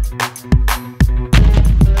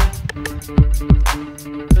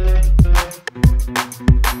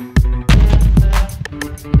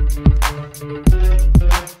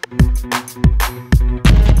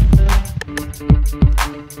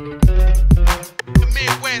 The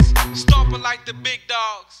Midwest, stomping like the big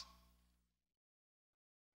dogs.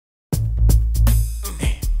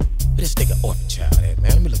 This nigga Orphan child at,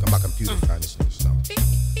 man. Let me look at my computer and find this nigga something.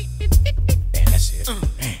 Man, that's it.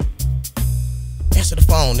 Man. Answer the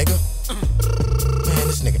phone, nigga. Man,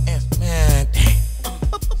 this nigga answer. Man, damn.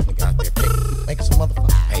 This nigga out there making some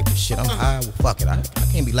motherfucking paper shit. I'm high. Well, fuck it. I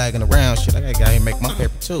can't be lagging around shit. I gotta make my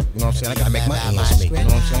paper too. You know what I'm saying? I gotta make my ends meet. You know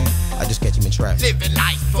what I'm saying? I just catch him in traffic. Living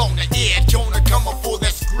life on the edge, on the come up for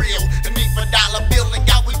that skrill. The need for dollar bill and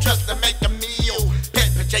God we trust to make a meal.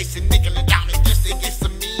 Paper chasing, nickel and diamond just to get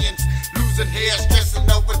some ends. Losing hair, stressing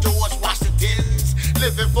over George Washington's.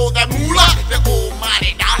 Living for that moolah, the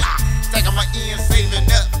almighty dollar. Stacking my ends, saving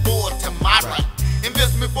up for tomorrow.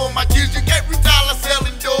 Investment for my kids, you can't retire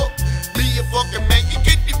selling dope. Be a fucking man, you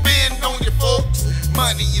can't depend on your folks.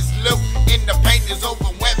 Money is low, and the pain is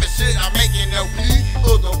overwhelming. Shit, I'm making no weed,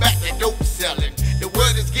 or go back to dope selling. The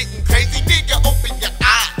world is getting crazy, nigga, open your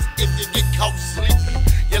eyes. If you get caught sleeping,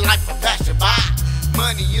 your life will pass you by.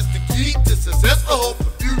 Money is the key to successful hope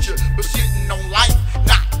for future, but shitting on life,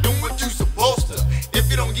 not doing what you supposed to. If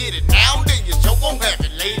you don't get it now, then you sure won't have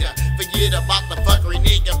it later. Forget about the fuckery,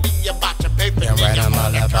 nigga, be about your paper, yeah, right, I'm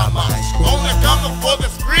all about my school. On the coming for the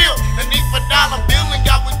skrill, the need for dollar bill and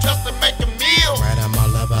God we trust to make a meal. Right, I'm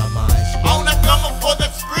all about my school. On the coming for the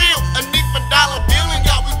skrill, a need for dollar bill and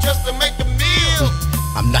God we trust to make a meal.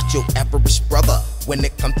 I'm not your average brother. when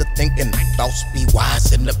it comes to thinking. Thoughts be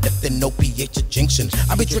wise and uplifting, no pH or junction.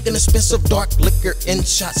 I be drinking expensive dark liquor in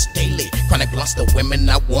shots daily. Chronic blunts, the women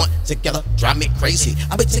I want together drive me crazy.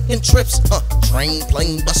 I be taking trips, train,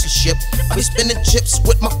 plane, bus, and ship. I be spending chips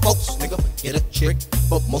with my folks, nigga, forget a trick.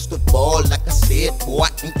 But most of all, like I said, boy, I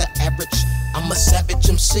ain't the average. I'm a savage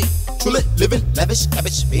MC, truly living lavish,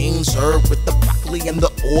 cabbage being served with the broccoli and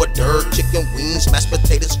the hors d'oeuvre. Chicken wings, mashed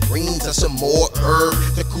potatoes, greens, and some more herb.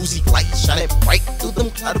 Jacuzzi light shining bright through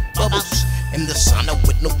them clouded bubbles. In the sauna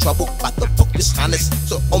with no trouble, about the focus honest.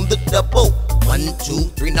 So on the double, 1,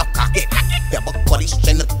 2, 3, now cock it. Got Bacardi's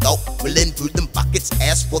train of thought, willing through them pockets.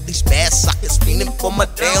 Ask for these bad sockets, fiending for my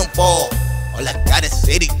downfall. All I gotta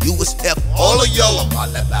say to you is F all of y'all. I'm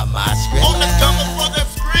all about my script. On the cover for the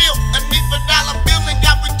skrill, a need for dollar bill and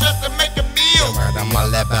got with just to make a meal. I'm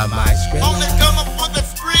all about my script. On the cover for the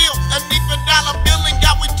skrill, a need for dollar bill and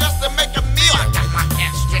got with just to make a meal. I got my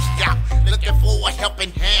hands stretched out, looking for a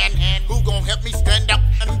helping hand. Who gon' help me stand up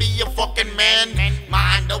and be a fucking man?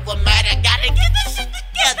 Mind over matter, gotta get this shit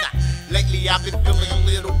together. Lately I've been feeling a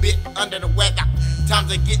little bit under the weather.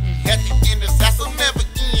 Times are getting heavy and the sass'll never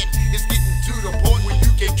end. It's getting to the point where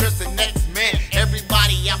you can't trust the next man.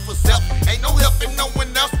 Everybody out for self, ain't no helping no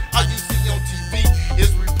one else. All you see on TV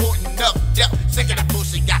is reporting up death. Sick of the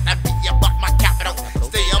bullshit, got to be above my capital.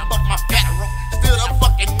 Stay above my federal, still a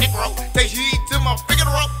fucking Negro. Take heed to my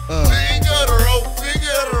Figaro. Figaro.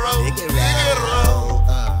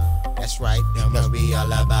 That's right, that must be all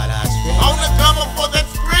about us. On the cover for that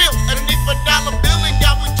skrill, and a need for dollar bill and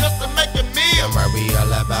got with just to make a meal. That must be all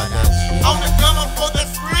about us. On the cover for that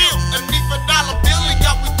skrill, a need for dollar bill and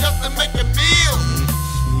got with just to make a meal.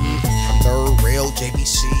 Third rail,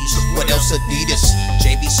 JBCs, what else Adidas?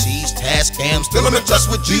 JBCs, task cams, still I'm in touch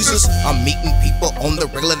with Jesus. I'm meeting people on the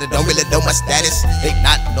regular that don't really know my status. They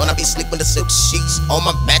not knowing I be sleeping the silk sheets on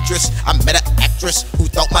my mattress. I met an actress who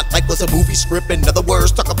thought my life was a movie script. In other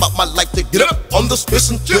words, talk about my life to get up on the fish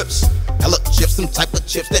and chips. Hella chips, some type of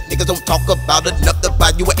chips that niggas don't talk about enough to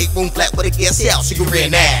buy you an 8-room flat with a gas house. You can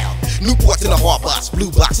rent now. Newports in the hard box, blue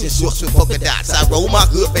box and shorts with polka dots. I roll my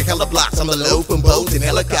hood for hella blocks. I'm a low from bows and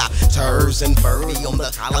helicopters and furry on the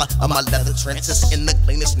collar of my leather trenches. In the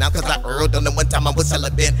cleanest now, cause I earled on the one time I was hella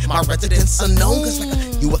bent. My residence are known, cause like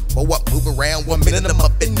a UFO, I move around. 1 minute I'm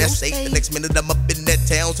up in that state, the next minute I'm up in that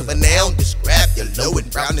town. So for now, describe your low and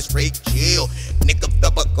brown and straight chill. Nigga, the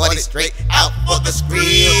Bacardi straight out for the skrill.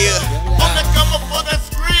 On the cover for the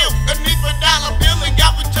skrill, a need for dollar bill and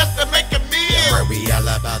got with just to make a meal. Where we all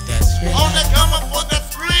about that skrill. On the cover for the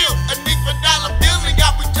skrill, a need for dollar bill and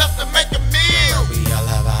got with just to make a meal. Where we all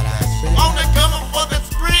about that skrill. On the cover for the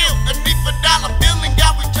skrill, a need for dollar bill and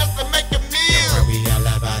got with just to make a meal. Where we all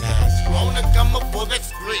about that skrill. On the cover for the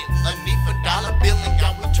skrill, a need for dollar bill and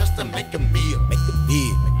got with just to make a meal. Make a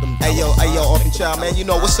meal. Hey yo, Orphan child, man, you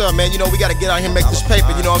know what's up, man? You know we gotta get out here and make this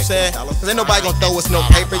paper, you know what I'm saying? Cause ain't nobody gonna throw us no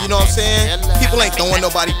paper, you know what I'm saying? People ain't throwing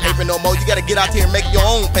nobody paper no more. You gotta get out here and make your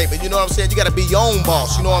own paper, you know what I'm saying? You gotta be your own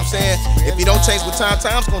boss, you know what I'm saying? If you don't change with time,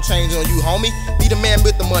 time's gonna change on you, homie. Be the man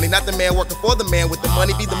with the money, not the man working for the man with the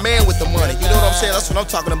money. Be the man with the money, you know what I'm saying? That's what I'm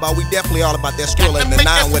talking about. We definitely all about that skrill and the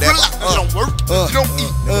 9 whatever. You don't work, you don't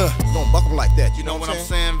eat. You don't buckle like that, you know what I'm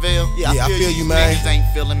saying, Vell? Yeah, I feel you, man. Niggas ain't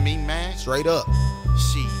feeling me, man. Straight up.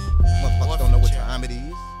 Shit. Motherfuckers don't know what time it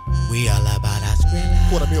is. We all about our skrill.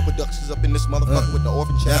 Quarter Meal Productions up in this motherfucker with the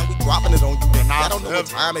Orphan child. We dropping it on you. I don't know what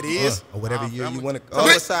time it is. Or whatever year you want to. Oh,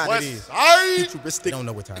 what side it is. Futuristic. Don't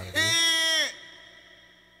know what time it is.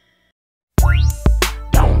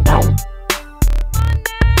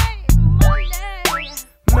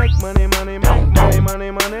 Make money, money, make money,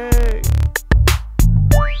 money, money.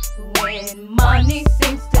 When money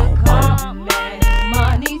seems to come and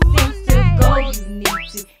money seems to go, you need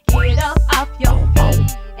to get up off your feet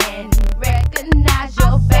and recognize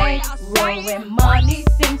your bankroll. When money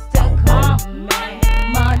seems to come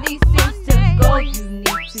and money seems to go, you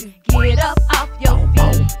need to get up off your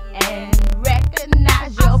feet and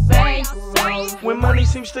recognize your bankroll. When money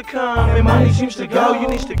seems to come and money seems to go, you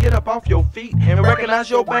need to get up off your feet and recognize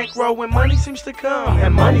your bankroll. When money seems to come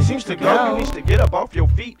and money seems to go, you need to get up off your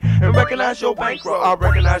feet and recognize your bankroll. I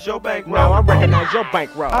recognize your bankroll. No, I recognize your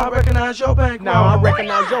bankroll. I recognize your bankroll. No, I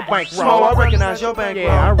recognize your bankroll. Small, I recognize your bankroll.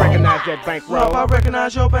 Yeah, I recognize that bankroll. No, I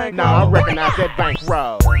recognize your bankroll. No, I recognize that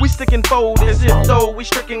bankroll. We sticking fold as if though we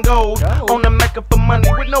stricken gold. On the maker for money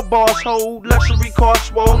with no boss hold. Luxury car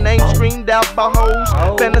swole, name screamed out by hoes.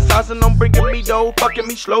 Fantasizing on bringing me dough. Fuck your taking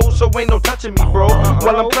me slow, so ain't no touching me, bro.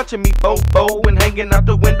 While I'm clutching me, bobo, and hanging out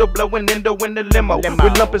the window, blowing indo in the limo. We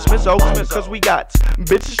lumping Smiths, cause we got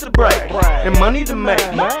bitches to break and money to make.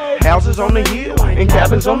 Houses on the hill and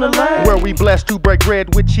cabins on the lane. Where we blessed to break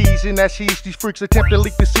bread with cheese, and that's cheese. These freaks attempt to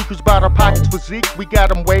leak the secrets about our pockets physique. We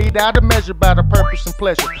got them weighed out of measure by the purpose and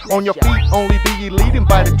pleasure. On your feet, only the elite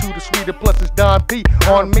invited to the suite. Plus it's Don P.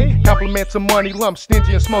 On me, compliments of money lumps,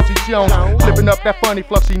 stingy and Smokey Jones. Flipping up that funny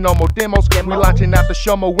fluffy, no more demos. We launching out the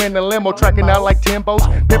Shomo in the limo, tracking out like Timbos.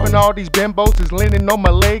 Pimping all these bimbos, is linen on my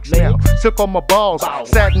legs now. Sip on my balls,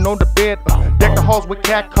 satin on the bed. Deck the halls with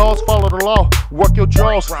cat calls, follow the law. Work your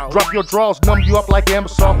jaws, drop your draws, numb you up like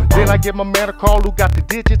Amazon. Then I give my man a call who got the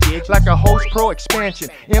digits, like a host pro expansion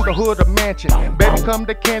in the hood of mansion. Baby, come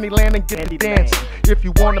to Candyland and get the dancing. If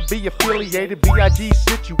you wanna be affiliated, V.I.G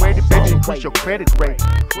situated, baby, increase your credit rate.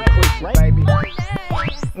 Baby.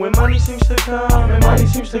 When money seems to come and money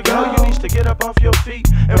seems to go, you need to get up off your feet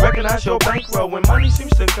and recognize your bankroll. When money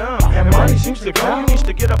seems to come and money seems to go, you need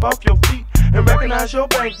to get up off your feet and recognize your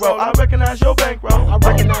bankroll. I recognize your bankroll. I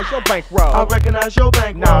recognize your bankroll. I recognize your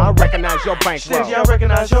bankroll. Nah, I recognize your bankroll. Stingy, I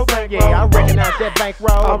recognize your bankroll. Yeah, I recognize that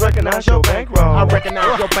bankroll. I recognize your bankroll. I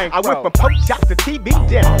recognize your bankroll. I went from pork chops to TV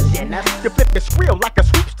dinners. To flip the scrill like a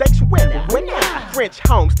sweepstakes winner. French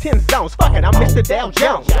homes, 10 zones. Fucking, I'm Mr. Dow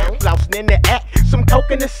Jones. Flousing in the act, some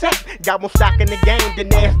coke in the sack. Got more stock in the game, the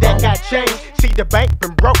NASDAQ got changed. See, the bank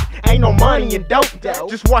been broke, ain't no money in dope.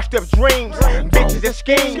 Just washed up dreams, bitches and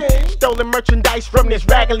schemes. Stolen merchandise from this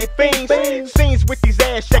raggedy fiends. Scenes with these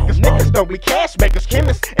ass shakers, niggas don't be cash makers.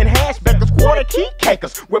 Chemists and hash bakers, quarter key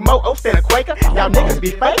cakers. With more oats than a Quaker, y'all niggas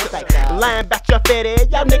be fakers. Lying about your fat ass,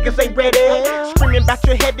 y'all niggas ain't ready. Screaming about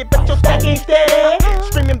your heavy, but your stack ain't steady.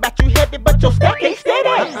 Screaming about you heavy, but your stack ain't steady.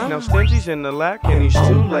 Now Stingy's in the lack and he's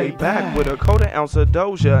too laid back with a quarter ounce of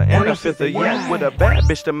Doja and a fifth of yak with a bad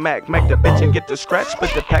bitch to Mac. Make the bitch and get the scratch,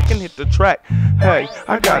 split the pack and hit the track. Hey,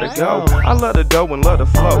 I gotta go. I love the dough and love the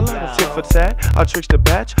flow. Tit for tat, I tricks the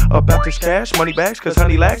batch about this cash, money bags, cause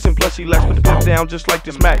honey lacks and plus he lacks with the pimp down just like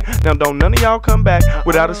this Mac. Now don't none of y'all come back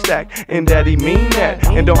without a stack, and daddy mean that.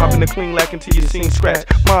 And don't hop in the clean lack until you seen scratch.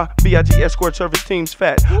 My V.I.G escort service team's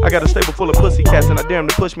fat. I got a stable full of pussy cats and I dare them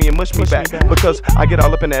to push me and mush me back because I get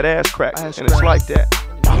all up in that ass crack, and it's like that.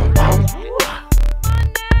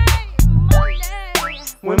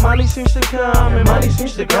 When money seems to come and money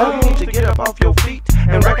seems to go, you need to get up off your feet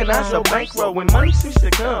and recognize your bankroll. When money seems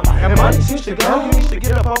to come and money seems to go, you need to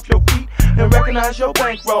get up off your feet and recognize your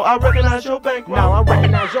bankroll. I recognize your bankroll. No, I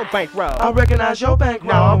recognize your bankroll. I recognize your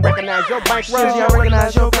bankroll. No, I recognize your bankroll. I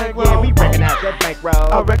recognize your bankroll. Yeah, we recognize that bankroll.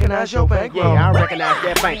 I recognize your bankroll. Yeah, I recognize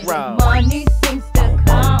that bankroll. Money seems to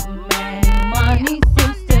come and money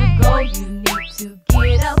seems to go. You need to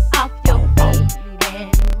get up off your feet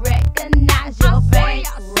and recognize your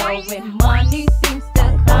bankroll. When money seems to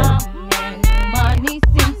come and money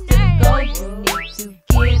seems to go, you need to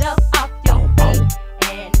get up off your feet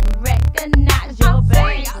and recognize your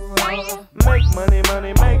bankroll. Make money,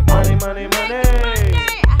 money, make money, money, money.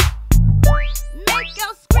 Make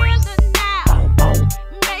your scribbler now.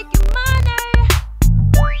 Make your money.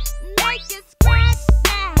 Make it scratch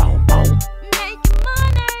now. Make your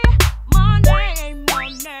money, money,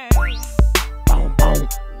 money.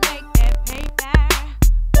 Make that paper.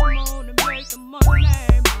 Come on and make the money,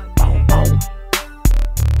 money.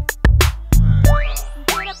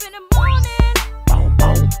 Get up in the morning,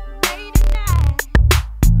 late at night,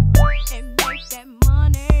 and make that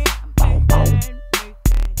money.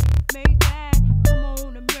 Make that. Come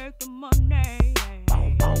on and make the money.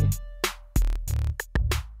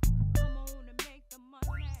 Come on and make the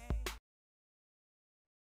money.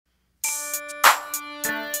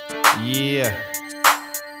 Yeah.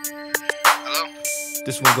 Hello?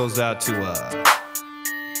 This one goes out to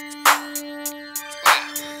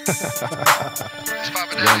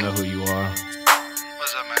y'all know who you are.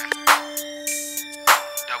 What's up, man?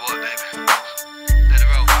 Double up, baby. Let it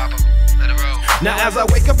roll, Papa. Let it roll. Now as I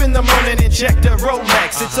wake up in the morning and check the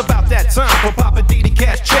Rolex, it's about that time for Papa D to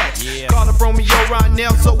cash checks. Call up Romeo,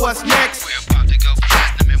 Ryonell, so what's next? We're about to go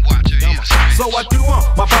platinum and watch her ears. So I threw on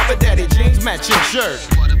my Papa Daddy jeans matching shirt.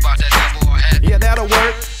 What about that double hat? Yeah, that'll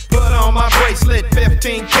work. Put on my bracelet,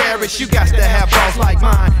 15 carats. You got to have balls like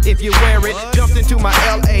mine if you wear it. Jumped into my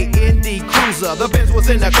L.A. Cruiser. The Benz was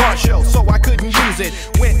in the car show, so I couldn't use it.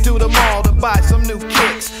 Went to the mall to buy some new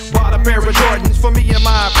kicks. Bought a pair of Jordans for me and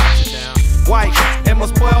my wife and my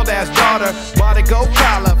spoiled ass daughter. Bought a gold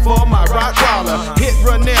collar for my rock collar. Hit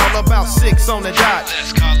Ryonell about 6 on the dot.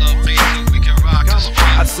 Let's call up B so we can ride.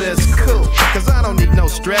 I says cool, cause I don't need no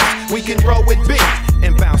stress. We can roll with B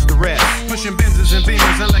and bounce the rest. Pushing Benzes and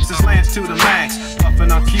Beamers and Lexus lands to the max.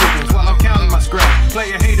 Puffing on Cubans while I'm counting my scratch.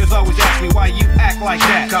 Player haters always ask me why you act like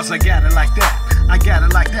that. Cause I got it like that, I got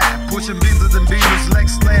it like that. Pushing Benzes and Beamers,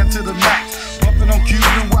 Lex land to the max. Puffing on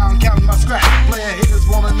Cuban while I'm counting my scratch. Player haters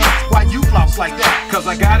wanna know why you floss like that. Cause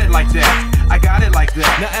I got it like that, I got it like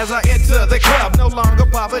that. Now as I enter the club, no longer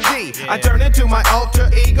Papa D, I turn into my alter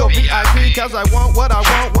ego VIP. Cause I want what I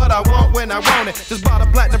want, what I want when I want it. Just bought a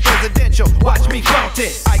platinum presidential, watch me flaunt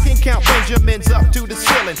it. I can count Benjamins up to the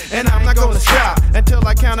ceiling, and I'm not gonna stop until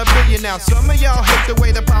I count a billion. Now some of y'all hate the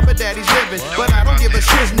way the Papa Daddy's living, but I don't give a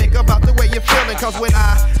shiznick about the way you're feeling. Cause when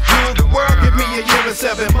I rule the world, give me a year and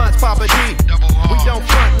 7 months, Papa D. We don't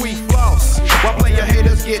front, we floss, while player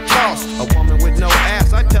haters get tossed. A woman with no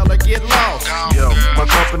ass, I tell her get lost. Yo, my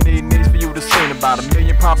company needs for you to send about 1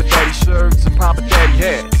 million Papa Daddy shirts and Papa Daddy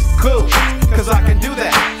hats. Cool, cause I can do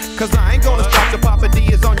that. Cause I ain't gonna stop. The Papa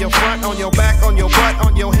D is on your front, on your back, on your butt,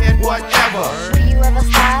 on your head, whatever. Will you ever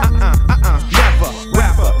stop? Never.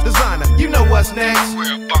 Rapper, designer, you know what's next.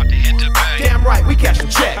 We're about to hit the bag. Damn right, we cashing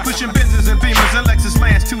checks. Pushing Benzes and Beamers and Lexus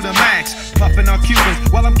lands to the max. Puffing on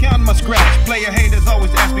Cubans while I'm counting my scratch. Player haters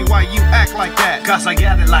always ask me why you act like that. Cause I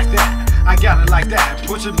got it like that, I got it like that.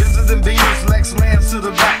 Pushing Benzes and Beamers, Lex lands to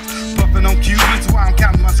the max. Puffing on Cubans while I'm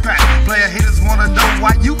counting my scratch. Player haters wanna know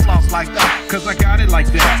why you floss like that. Cause I got it like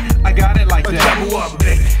that, I got it like that. Double up,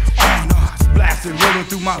 baby. Oh no, it's blasting, rolling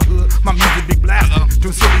through my hood. My music be blasting.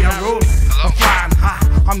 Through city I'm rolling. I'm flying high.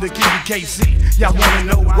 I'm the king of KC. Y'all wanna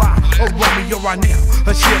know why? Oh, Romeo, Ryonell,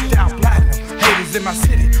 a shift out platinum. Haters in my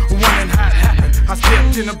city, wondering how it happened. I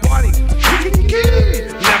stepped in the party,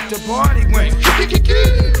 left the party, went.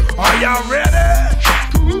 Are y'all ready?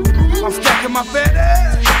 I'm stacking my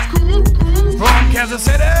fetty from Kansas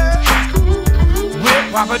City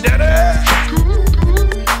with Papa Daddy.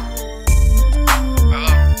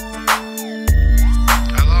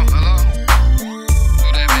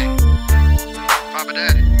 Papa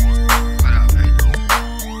Daddy, what up, man?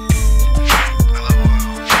 Hello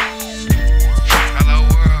world. Hello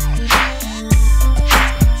world.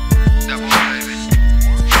 Double baby.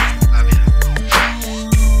 Love ya.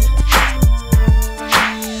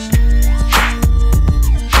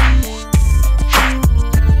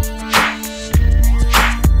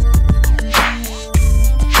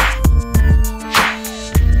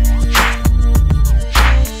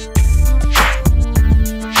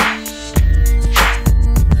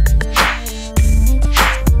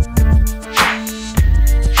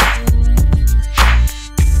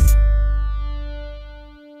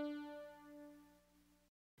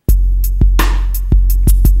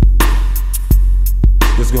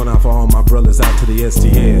 Going out for all my brothers out to the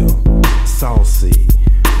STL. Saucy,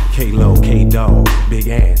 K-Lo, K-Dog, Big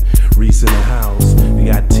Ant, Reese in the house. We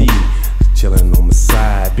got T chilling on the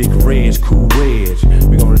side. Big Reg, Cool Reg.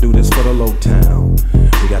 We gonna do this for the low town.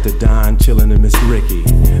 We got the Don chilling and Miss Ricky.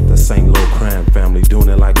 The St. Lo Cryme family doing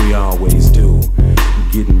it like we always do.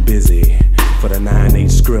 Getting busy for the 9-8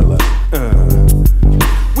 Skrilla.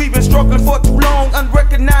 We've been struggling for too long,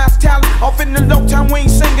 unrecognized talent. Off in the low time, we ain't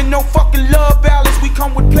singing no fucking love ballads. We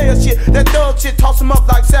come with player shit, that thug shit, toss them up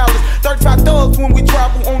like salads. 35 thugs when we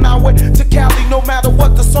travel on our way to Cali. No matter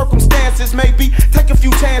what the circumstances may be, take a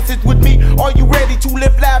few chances with me. Are you ready to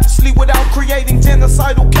live lavishly without creating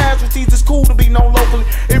genocidal casualties? It's cool to be known locally,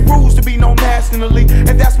 it rules to be known nationally,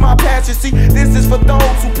 and that's my passion. See, this is for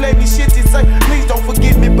those who play me shit and say, please don't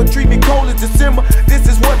forget me, but treat me cold as December. This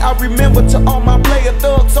is what I remember to all my player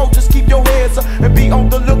thugs. So just keep your heads up and be on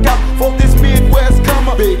the lookout for this Midwest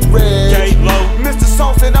comer. Big Red, Mr.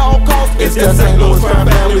 Sauce at all costs. It's that St. Louis Cryme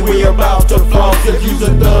family, we about to floss. If you's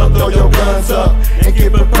a thug, throw your guns up and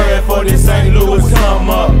get prepared for this St. Louis come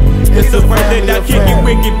up. It's a family that affair. kicking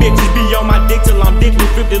wicked bitches be on my dick till I'm dick.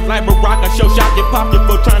 Flip this like Barack, I show shot your pocket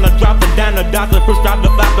for trying to drop it down the doctor. Prescribe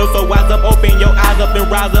the doctor, so wise up, open your eyes up and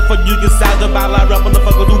rise up for you get sized up. I lie up on the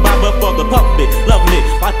fuckers who buy but for the puppet, loving it,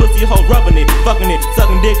 like pussy hoes rubbing it, fucking it,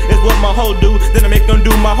 sucking dick is what my hoe do. Then I make them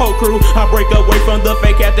do my whole crew. I break away from the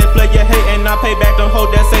fake at that play your hate, and I pay back them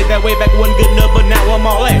hoe that say that way back wasn't good enough, but now I'm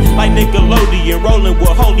all at like Nickelodeon, rolling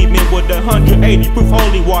with holy men with 180 proof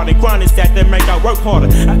holy water, chronic stack that make I work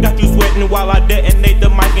harder. I got you sweating while I detonate the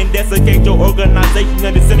mic and desiccate your organization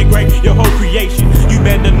and disintegrate your whole creation. You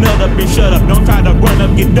better nut up and shut up, don't try to run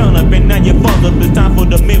up, get done up, and now you're fucked up. It's time for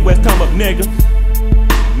the Midwest come up, nigga,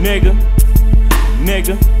 nigga,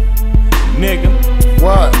 nigga, nigga.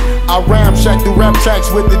 What? I ramshack the rap tracks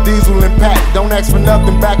with the diesel and pack. Don't ask for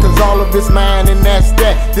nothing back, cause all of it's mine and that's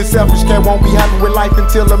that. This selfish cat won't be happy with life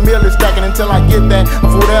until a meal is stacking. Until I get that,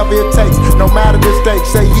 for whatever it takes, no matter the stakes.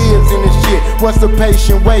 Say years in this shit, what's the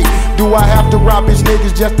patient wait? Do I have to rob bitch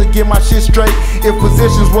niggas just to get my shit straight? If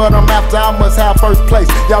position's what I'm after, I must have first place.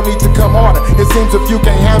 Y'all need to come harder, it seems if you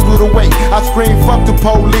can't handle the weight. I scream fuck the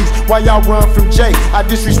police while y'all run from Jake. I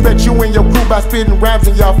disrespect you and your crew by spitting rams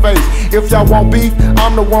in y'all face. If y'all want beef,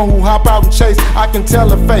 I'm the one who hop out and chase. I can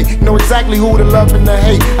tell a fake, know exactly who to love and to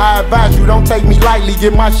hate. I advise you, don't take me lightly,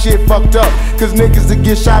 get my shit fucked up. Cause niggas that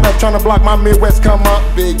get shot up trying to block my Midwest come up.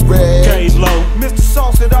 Big Red, K-Low, Mr.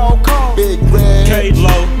 Sauce at all costs. Big Red,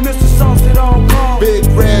 K-Low, Mr. Sauce at all costs. Big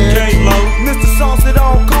Red, K-Low, Mr. Sauce at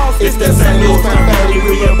all costs. It's that St. Louis family,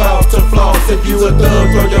 we about to floss. If you a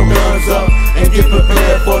thug, throw your guns up and get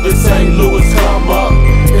prepared for the St. Louis come up.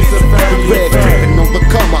 It's a family Red affair. tripping on the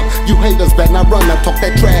come up. You haters back now run up, talk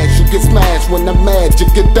that trash. You get smashed when the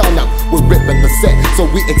magic get done up. We're ripping the set, so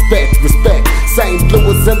we expect respect. St.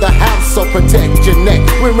 Louis in the house, so protect your neck.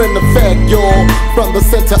 We're in effect, y'all, from the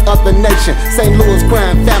center of the nation. St. Louis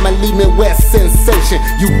crime family, Midwest sensation.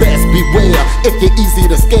 You best beware if you're easy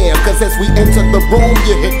to scare. Cause as we enter the room,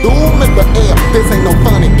 you hit doom in the air. This ain't no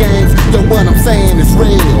funny games, yo, what I'm saying is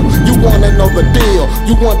real. You wanna know the deal,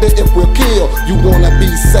 you wonder if we'll kill. You wanna be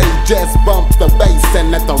safe, just bump the bass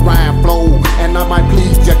and let the rhyme flow. And I might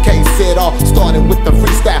plead your case, it all started with the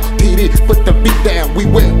freestyle. PD, put the beat down, we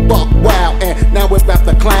went buck wild. And now we're about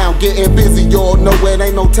to clown, getting busy, y'all know it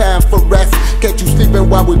ain't no time for rest. Catch you sleeping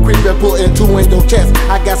while we creepin', putting two in your chest.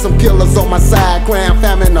 I got some killers on my side, crime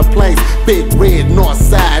fam in the place. Big Red, north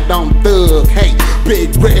side, I'm thug, hey,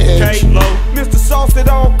 Big Red. K-Low, Mr. Sauce at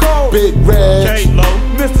all costs. Big Red, K-Low,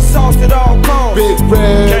 Mr. Sauce at all costs. Big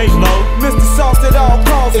Red, K-Low, Mr. Sauce at all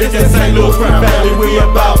costs. It's that St. Louis crime family, we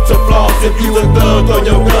about to floss. If you a thug, throw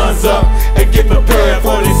your guns up and get prepared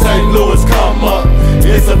for the St. Louis come up.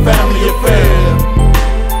 It's a family affair.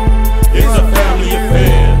 It's a family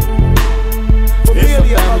affair. It's a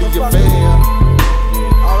family affair.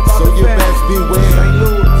 So you best beware.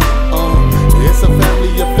 It's a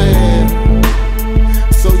family affair.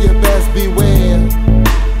 So you best beware.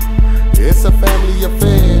 It's a family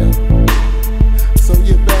affair. So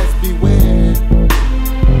you best beware.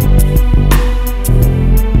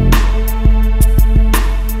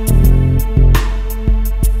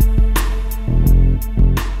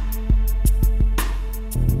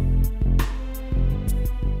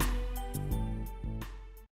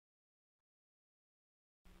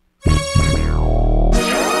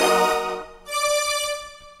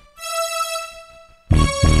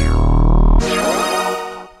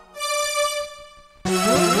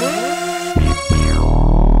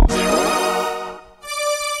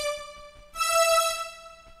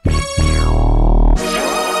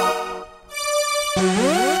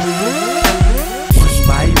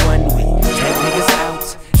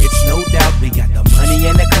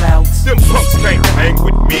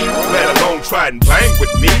 And bang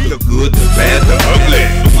with me, the good, the bad, the ugly.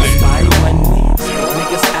 By when we take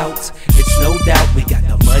niggas out, it's no doubt we got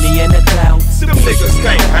the money and the clout. See them niggas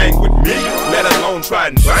can't hang with me, let alone try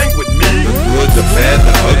and bang with me. The good, the bad,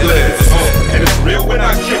 the ugly. And it's real when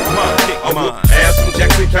I kick my ass from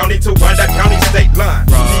Jackson County to Wyandotte County state line.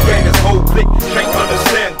 He and his whole clique can't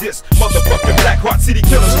understand this motherfucking black heart city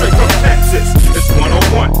killer straight from Texas. It's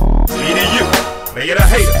 101, me to you. Make it a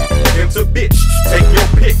hater, him to bitch, take your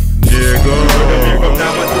pick. Nigga, from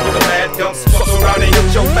now on through the mad dumps, fuck around and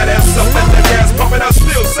hit your fat ass up at the gas pump, and I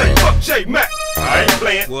still say fuck J Mac. I ain't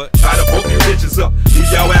playing. Try to both you bitches up, leave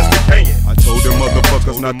y'all ass decaying. I told them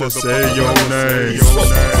motherfuckers not to say your name.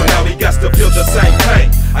 So now we got to feel the same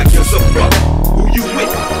pain. I give a fuck who you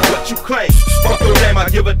with, what you claim. Fuck your name, I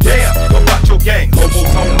give a damn about your gang. Hobo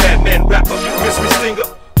tone, madman rapper, mystery stinger.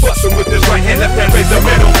 Bustin' with this right hand, left hand, raise the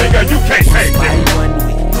middle finger. You can't hang, nigga.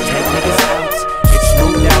 Take niggas out, it's no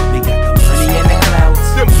doubt we got the money and the clouds.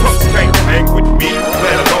 Them punks can't hang with me,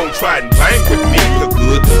 let alone try and bang with me. The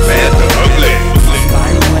good, the bad, the ugly.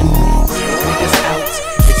 By when we take niggas out,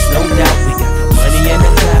 it's no doubt we got the money and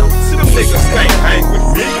the clouds. See them niggas can't hang with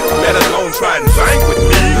me, let alone try and bang with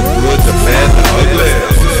me. The good, the bad, the ugly.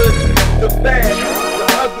 The bad, the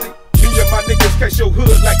ugly. Me and my niggas catch your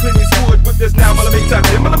hood like Clint Eastwood with this 9mm,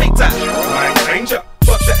 10mm. Line changer.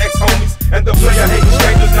 Fuck the ex-homies and the player hating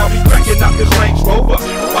strangers. Now we cracking out this Range Rover.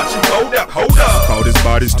 Watch him hold up, hold up. Call this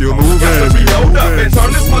body still moving. Got to reload up and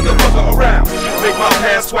turn this motherfucker around. Make my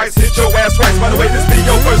pass twice, hit your ass twice. By the way, this be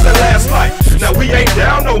your first and last life. Now we ain't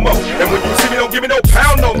down no more. And when you see me, don't give me no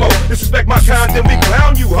pound no more. Disrespect my kind, then we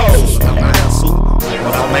clown you hoes.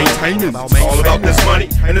 about maintaining. It's all about this money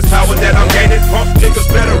and this power that I'm gaining. Punk niggas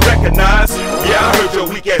better recognize. Yeah, I heard your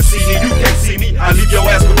weak ass CD. You can't see me, I leave your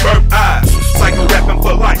ass with burnt eyes. Psycho rapping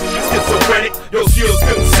for life, schizophrenic. Your skills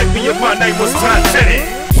couldn't sick me if my name was Titanic.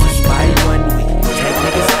 One by one we take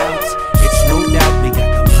niggas out. It's no doubt we got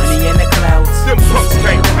the money and the clouds. Them punks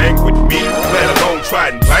can't hang with me, let alone try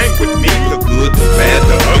and bang with me. The good, the bad,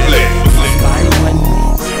 the ugly. One by one we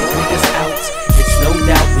take niggas out. It's no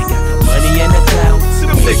doubt we got the money and the clouds.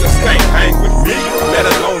 Them niggas can't hang with me, let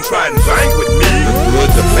alone try and bang with me. The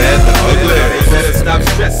good, the bad, the ugly. They better stop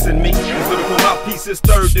stressing me. These lyrical mouthpieces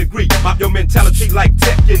third degree. Your mentality like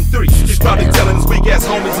Tekken 3. He's probably telling his weak ass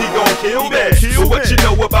homies he gon' kill me. But what you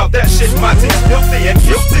know about that shit? My team's filthy and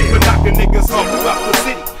guilty for knocking niggas off throughout the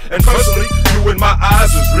city. And personally, you in my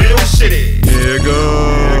eyes is real shitty.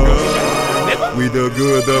 Nigga. We the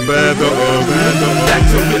good, the bad, the ugly. Back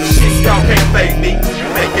to real shit, y'all can't fade me.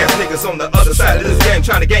 Fake ass niggas on the other side of this game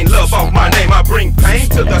trying to gain love off my name. I bring pain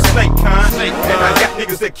to the snake kind. And I got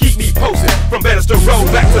niggas that keep me posted from Bannister Road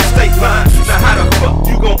back to the state line. Now how the fuck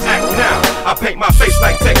you gon' act now? I paint my face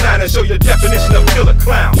like Tech 9 and show you the definition of killer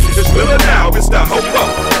clown. It's realer now, it's the Hobo.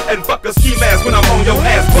 And fuck a ski mask when I'm on your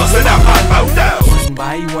ass bustin' out my mouth down. One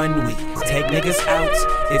by one we take niggas out.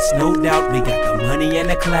 It's no doubt we got the money and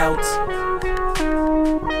the clouds.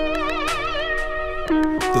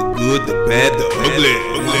 The good, the bad, the ugly.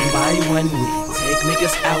 One by one we take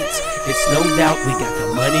niggas out. It's no doubt we got the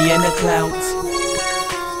money and the clouds.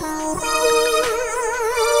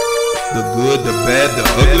 The good, the bad, the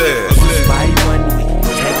ugly. One by one we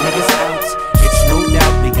take niggas out. It's no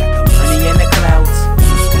doubt we got the money and the clouds.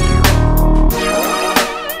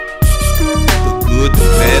 The good, the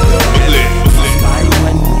bad, the ugly. One by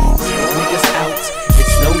one we take niggas out.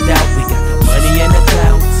 It's no doubt we got the money and the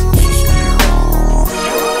clouds.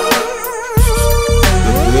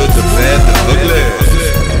 The good, the bad, the ugly.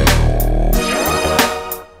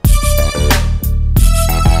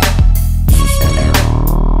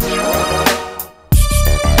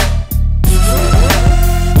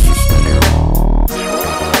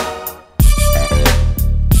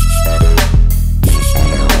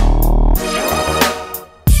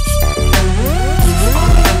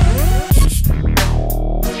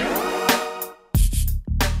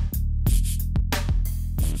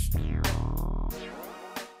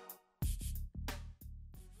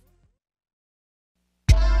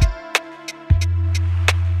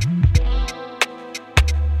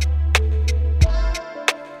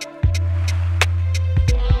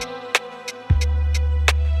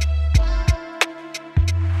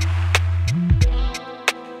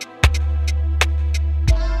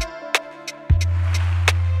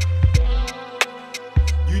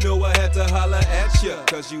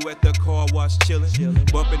 You at the car wash chillin',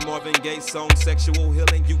 bumpin' Marvin Gaye song, sexual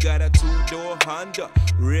healing. You got a two-door Honda,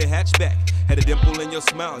 rear hatchback, had a dimple in your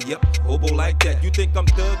smile. Yep, Hobo like that. You think I'm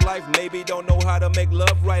thug life? Maybe don't know how to make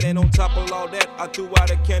love right. And on top of all that, I threw out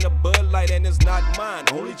a can of Bud Light and it's not mine.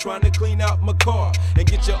 Only trying to clean out my car and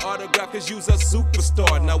get your autograph 'cause you's a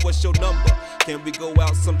superstar. Now what's your number? Can we go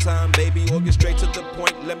out sometime, baby? Or get straight to the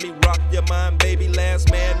point? Let me rock your mind, baby. Last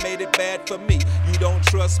man made it bad for me. You don't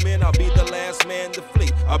trust me, and I'll be the last man to flee.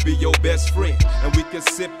 I'll be your best friend, and we can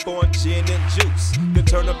sip on gin and juice. Then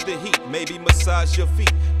turn up the heat, maybe massage your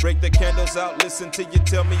feet. Break the candles out, listen till you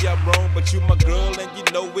tell me I'm wrong. But you my girl, and you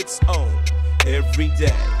know it's on every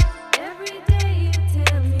day. Every day you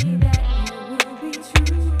tell me that you will be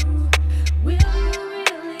true. Will you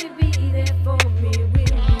really be there for me? Will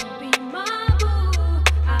you be my boo?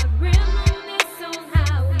 I reminisce on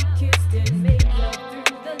how we kissed and made love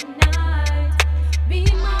through the night. Be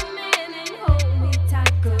my man and hold me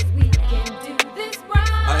tight 'cause we can do this right.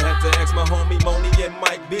 I had to ask my homie Moni and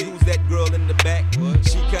Mike B, who's that girl in the back?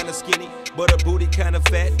 She kinda skinny, but her booty kinda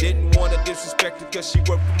fat. Didn't wanna disrespect her 'cause she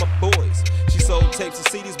worked for my boys. She sold tapes and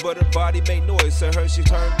CDs, but her body made noise. I heard she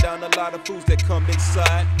turned down a lot of foods that come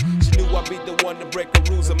inside. She knew I'd be the one to break her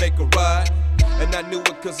rules and make her ride. And I knew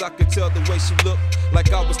it 'cause I could tell the way she looked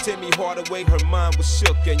like I was Timmy Hardaway, her mind was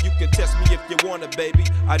shook. And you can test me if you wanna, baby,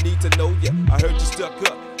 I need to know ya. I heard you stuck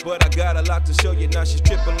up, but I got a lot to show you. Now she's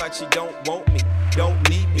tripping like she don't want me, don't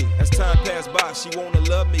need me. As time passed by, she wanna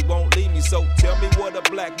love me, won't leave me. So tell me what a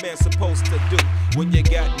black man's supposed to do when you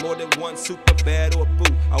got more than one super bad or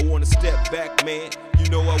boo. I wanna step back, man, you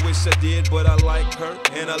know I wish I did, but I like her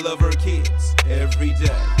and I love her kids every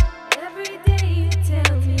day. Every day you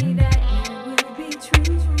tell me that you will be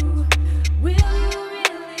true. Will you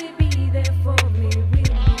really be there for me? Will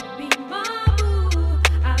you be my boo?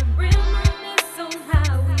 I reminisce on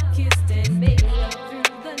how we kissed and made love through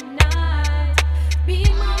the night. Be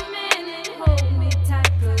my man and hold me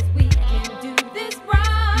tight 'cause we can do this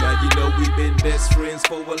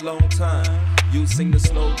for a long time. You sing the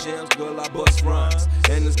slow jams, girl, I bust rhymes.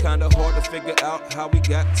 And it's kinda hard to figure out how we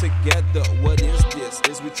got together. What is this?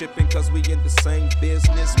 Is we tripping cause we in the same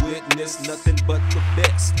business? Witness nothing but the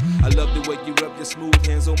best. I love the way you rub your smooth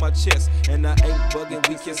hands on my chest. And I ain't bugging,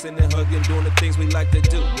 we kissing and hugging, doing the things we like to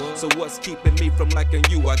do. So what's keeping me from liking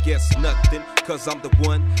you? I guess nothing, cause I'm the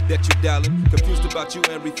one that you dialing. Confused about you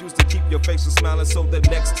and refuse to keep your face from smiling. So the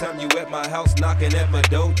next time you at my house knocking at my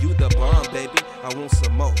door, you the bomb, baby, I want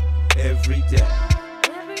some more. Every day.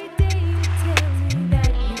 Every day you tell me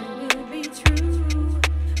that you will be true.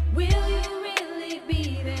 Will you really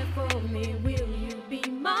be there for me? Will you be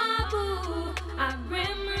my boo? I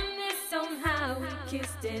reminisce on how we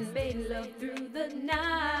kissed and made love through the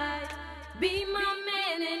night. Be my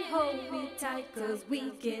man and hold me tight, cause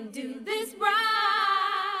we can do this right.